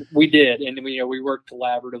else. And we did. And we worked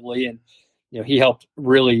collaboratively, and he helped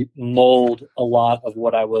really mold a lot of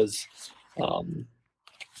what I was.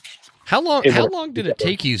 How long did it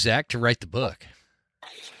take you, Zach, to write the book?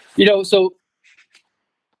 So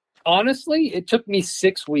honestly, it took me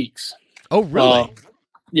 6 weeks. Oh, really?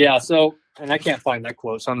 Yeah. So, and I can't find that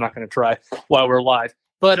quote, so I'm not going to try while we're live.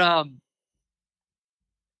 But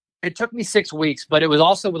it took me 6 weeks, but it was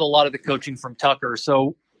also with a lot of the coaching from Tucker.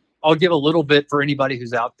 So I'll give a little bit for anybody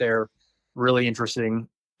who's out there really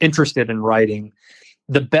interested in writing.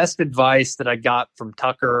 The best advice that I got from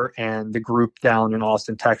Tucker and the group down in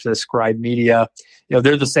Austin, Texas, Scribe Media,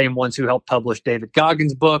 they're the same ones who helped publish David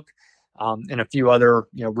Goggins' book and a few other,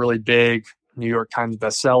 really big New York Times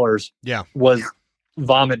bestsellers. Yeah. Was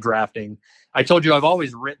vomit drafting. I told you I've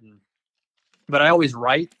always written, but I always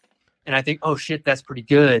write and I think, oh shit, that's pretty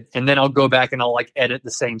good. And then I'll go back and I'll edit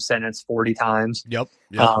the same sentence 40 times. Yep.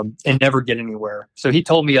 And never get anywhere. So he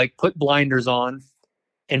told me put blinders on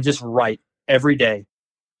and just write every day.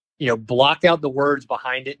 Block out the words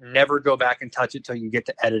behind it and never go back and touch it till you get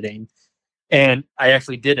to editing. And I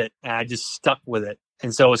actually did it, and I just stuck with it.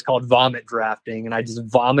 And so it's called vomit drafting. And I just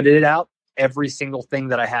vomited it out, every single thing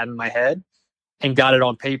that I had in my head, and got it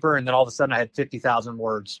on paper. And then all of a sudden I had 50,000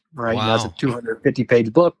 words, right? Wow. That's a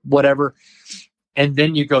 250-page book, whatever. And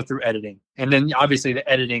then you go through editing. And then obviously the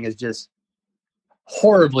editing is just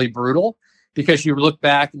horribly brutal because you look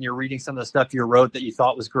back and you're reading some of the stuff you wrote that you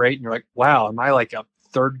thought was great. And you're like, wow, am I a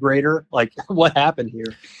third grader? What happened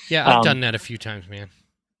here? Yeah, I've done that a few times, man.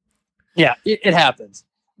 Yeah, it happens.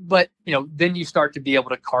 But, then you start to be able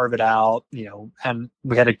to carve it out, and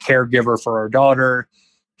we had a caregiver for our daughter.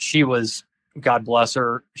 She was, God bless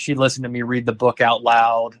her, she listened to me read the book out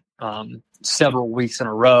loud several weeks in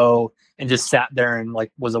a row and just sat there and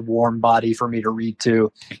was a warm body for me to read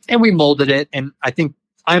to. And we molded it. And I think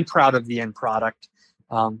I'm proud of the end product.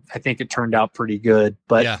 I think it turned out pretty good.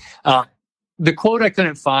 But yeah. The quote I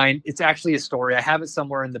couldn't find, it's actually a story. I have it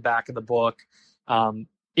somewhere in the back of the book.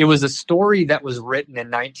 It was a story that was written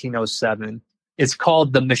in 1907. It's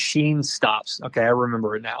called The Machine Stops. Okay, I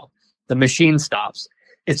remember it now. The Machine Stops.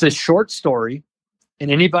 It's a short story,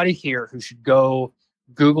 and anybody here who should go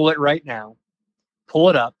Google it right now, pull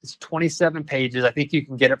it up. It's 27 pages. I think you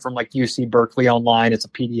can get it from UC Berkeley online. It's a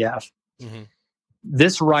PDF. Mm-hmm.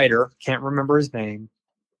 This writer, can't remember his name,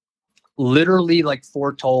 literally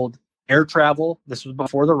foretold air travel. This was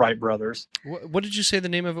before the Wright brothers. What did you say the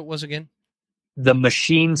name of it was again? The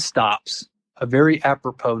Machine Stops. a very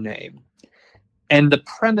apropos name. And the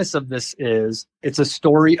premise of this is it's a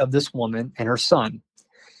story of this woman and her son.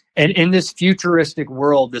 And in this futuristic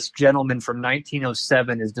world, this gentleman from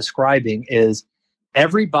 1907 is describing is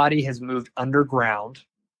everybody has moved underground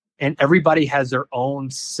and everybody has their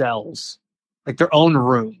own cells, like their own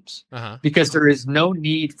rooms, because there is no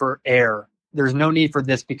need for air. There's no need for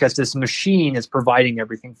this because this machine is providing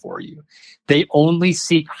everything for you. They only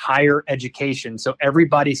seek higher education. So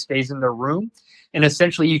everybody stays in their room. And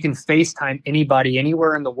essentially you can FaceTime anybody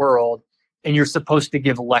anywhere in the world. And you're supposed to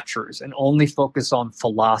give lectures and only focus on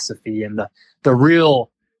philosophy and the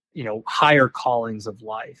real, higher callings of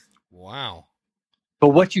life. Wow. But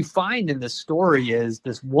what you find in this story is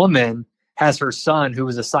this woman has her son who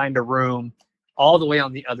was assigned a room all the way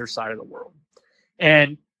on the other side of the world.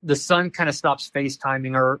 And the son kind of stops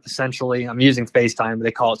FaceTiming her, essentially. I'm using FaceTime, but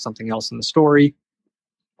they call it something else in the story.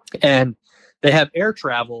 And they have air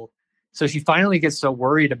travel. So she finally gets so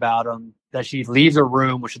worried about him that she leaves her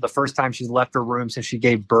room, which is the first time she's left her room since she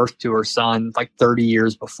gave birth to her son, like 30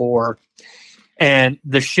 years before. And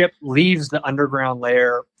the ship leaves the underground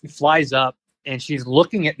lair, flies up, and she's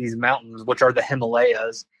looking at these mountains, which are the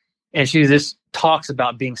Himalayas. And she just talks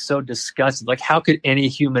about being so disgusted. Like, how could any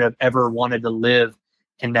human have ever wanted to live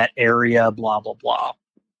in that area, blah, blah, blah.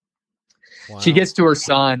 Wow. She gets to her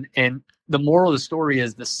son, and the moral of the story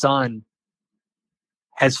is the son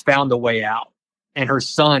has found a way out. And her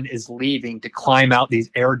son is leaving to climb out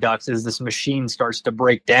these air ducts as this machine starts to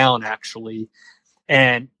break down, actually.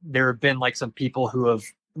 And there have been like some people who have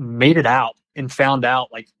made it out and found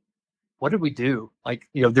out, like, what did we do? Like,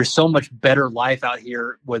 there's so much better life out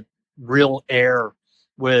here with real air,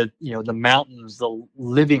 with, the mountains, the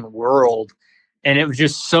living world. And it was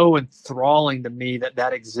just so enthralling to me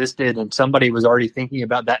that existed. And somebody was already thinking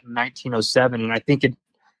about that in 1907. And I think it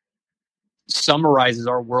summarizes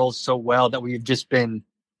our world so well that we've just been,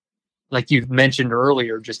 like you mentioned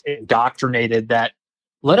earlier, just indoctrinated that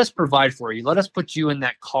let us provide for you. Let us put you in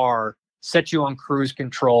that car, set you on cruise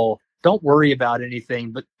control. Don't worry about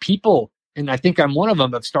anything. But people, and I think I'm one of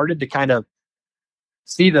them, have started to kind of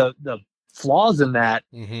see the flaws in that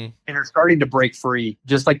and are starting to break free,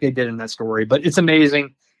 just like they did in that story. But it's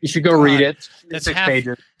amazing. You should go read it. It's 6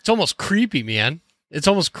 pages. It's almost creepy, man. It's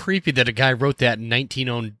almost creepy that a guy wrote that in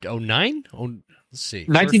 1909. Let's see,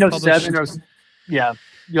 1907. Yeah,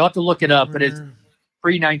 you'll have to look it up, but it's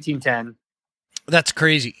pre-1910. That's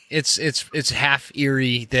crazy. It's half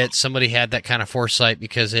eerie that somebody had that kind of foresight,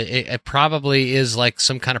 because it probably is like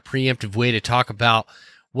some kind of preemptive way to talk about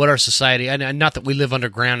what our society, and not that we live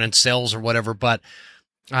underground in cells or whatever, but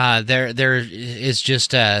there is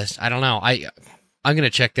just I don't know. I'm going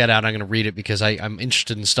to check that out. I'm going to read it because I'm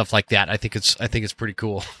interested in stuff like that. I think it's pretty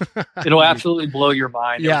cool. It'll absolutely blow your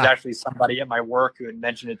mind. Yeah. There was actually somebody at my work who had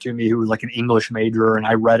mentioned it to me who was like an English major, and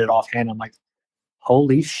I read it offhand. I'm like,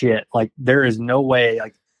 holy shit. Like, there is no way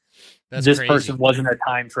like this crazy. Person wasn't a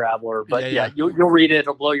time traveler. But yeah. You'll read it.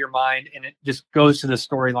 It'll blow your mind. And it just goes to the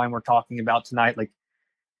storyline we're talking about tonight. Like,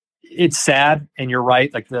 it's sad. And you're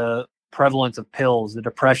right. Like, the prevalence of pills, the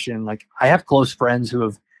depression. Like, I have close friends who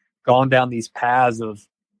have gone down these paths of,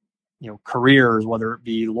 careers, whether it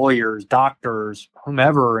be lawyers, doctors,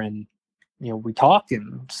 whomever. And, we talk,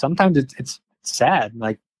 and sometimes it's sad.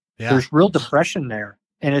 Like, there's real depression there.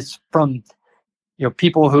 And it's from,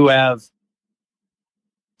 people who have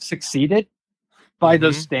succeeded by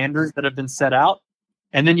those standards that have been set out.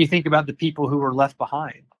 And then you think about the people who were left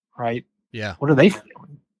behind, right? Yeah. What are they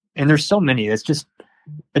feeling? And there's so many. It's just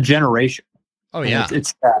a generation. Oh, yeah.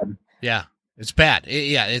 It's sad. Yeah. It's bad.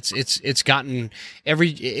 It's gotten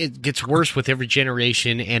it gets worse with every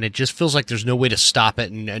generation, and it just feels like there's no way to stop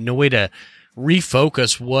it and no way to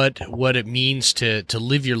refocus what it means to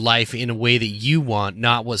live your life in a way that you want,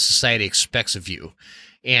 not what society expects of you.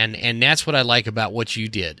 And that's what I like about what you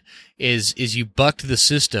did is you bucked the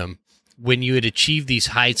system when you had achieved these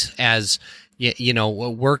heights as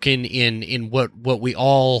working in what we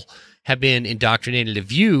all have been indoctrinated to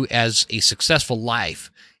view as a successful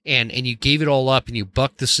life. And you gave it all up, and you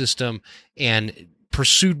bucked the system and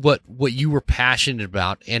pursued what you were passionate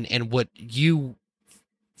about and what you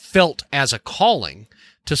felt as a calling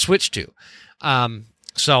to switch to.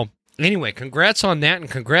 So anyway, congrats on that, and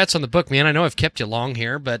congrats on the book, man. I know I've kept you long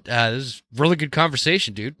here, but this is a really good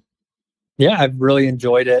conversation, dude. Yeah, I've really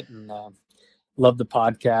enjoyed it, and love the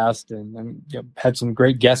podcast, and had some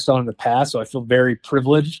great guests on in the past. So I feel very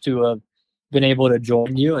privileged to have been able to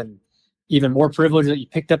join you, and even more privileged that you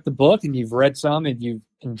picked up the book and you've read some and you've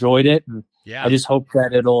enjoyed it. And I just hope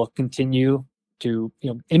that it'll continue to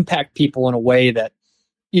impact people in a way that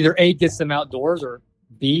either A, gets them outdoors, or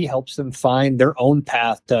B, helps them find their own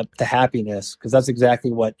path to happiness, because that's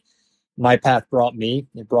exactly what my path brought me.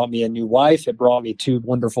 It brought me a new wife. It brought me 2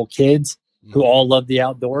 wonderful kids who all love the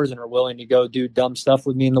outdoors and are willing to go do dumb stuff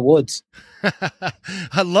with me in the woods.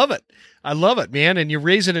 I love it. I love it, man. And you're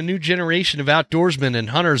raising a new generation of outdoorsmen and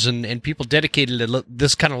hunters and people dedicated to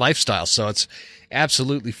this kind of lifestyle. So it's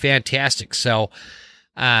absolutely fantastic. So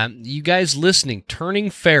you guys listening, Turning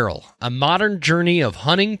Feral, A Modern Journey of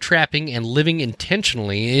Hunting, Trapping, and Living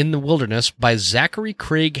Intentionally in the Wilderness by Zachary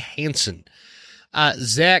Craig Hanson.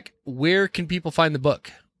 Zach, where can people find the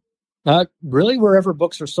book? Really, wherever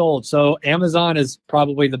books are sold. So Amazon is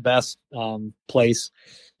probably the best place.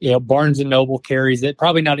 Barnes and Noble carries it.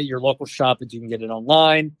 Probably not at your local shop, but you can get it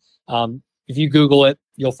online. If you Google it,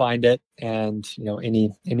 you'll find it. And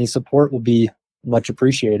any support will be much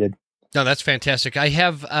appreciated. No, that's fantastic. I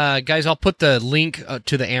have guys. I'll put the link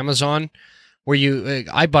to the Amazon where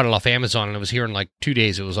I bought it off Amazon and it was here in like 2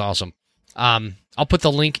 days. It was awesome. I'll put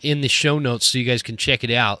the link in the show notes so you guys can check it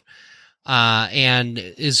out. And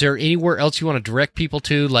is there anywhere else you want to direct people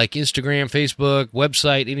to, like Instagram, Facebook,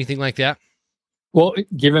 website, anything like that? Well,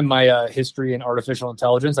 given my history in artificial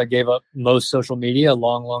intelligence, I gave up most social media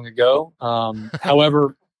long ago.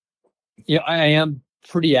 However, I am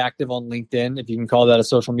pretty active on LinkedIn, if you can call that a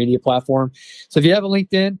social media platform. So if you have a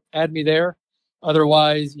LinkedIn, add me there.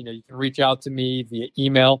 Otherwise, you can reach out to me via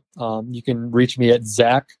email. You can reach me at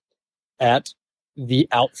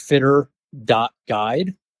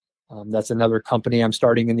zach@theoutfitter.guide. That's another company I'm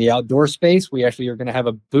starting in the outdoor space. We actually are going to have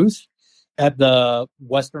a booth at the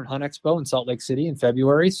Western Hunt Expo in Salt Lake City in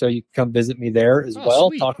February. So you can come visit me there as well.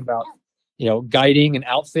 Sweet. Talk about, guiding and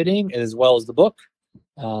outfitting as well as the book.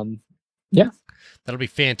 Yeah. That'll be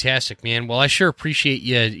fantastic, man. Well, I sure appreciate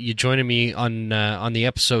you joining me on the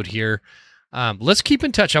episode here. Let's keep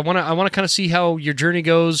in touch. I want to kind of see how your journey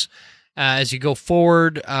goes as you go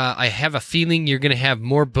forward. I have a feeling you're going to have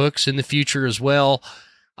more books in the future as well.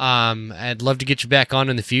 I'd love to get you back on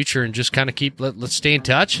in the future and just kind of let's stay in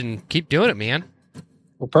touch and keep doing it, man.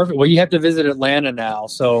 Well, perfect. Well, you have to visit Atlanta now.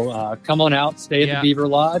 So come on out, stay at the Beaver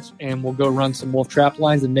Lodge, and we'll go run some wolf trap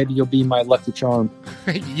lines, and maybe you'll be my lucky charm.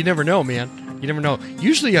 You never know, man. You never know.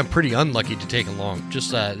 Usually I'm pretty unlucky to take along,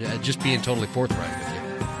 just being totally forthright with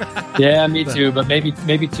you. Yeah, me too, but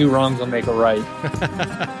maybe 2 wrongs will make a right.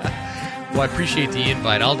 Well, I appreciate the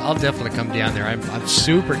invite. I'll definitely come down there. I'm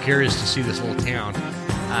super curious to see this little town.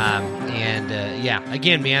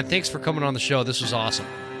 Again, man, thanks for coming on the show. This was awesome.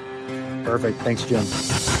 Perfect. Thanks, Jim.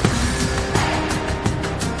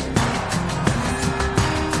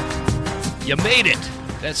 You made it.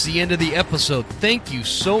 That's the end of the episode. Thank you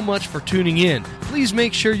so much for tuning in. Please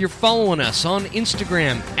make sure you're following us on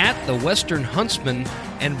Instagram @TheWesternHuntsman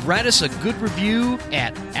and write us a good review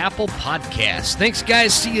at Apple Podcasts. Thanks,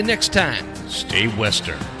 guys. See you next time. Stay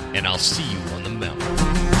Western, and I'll see you on the mountain.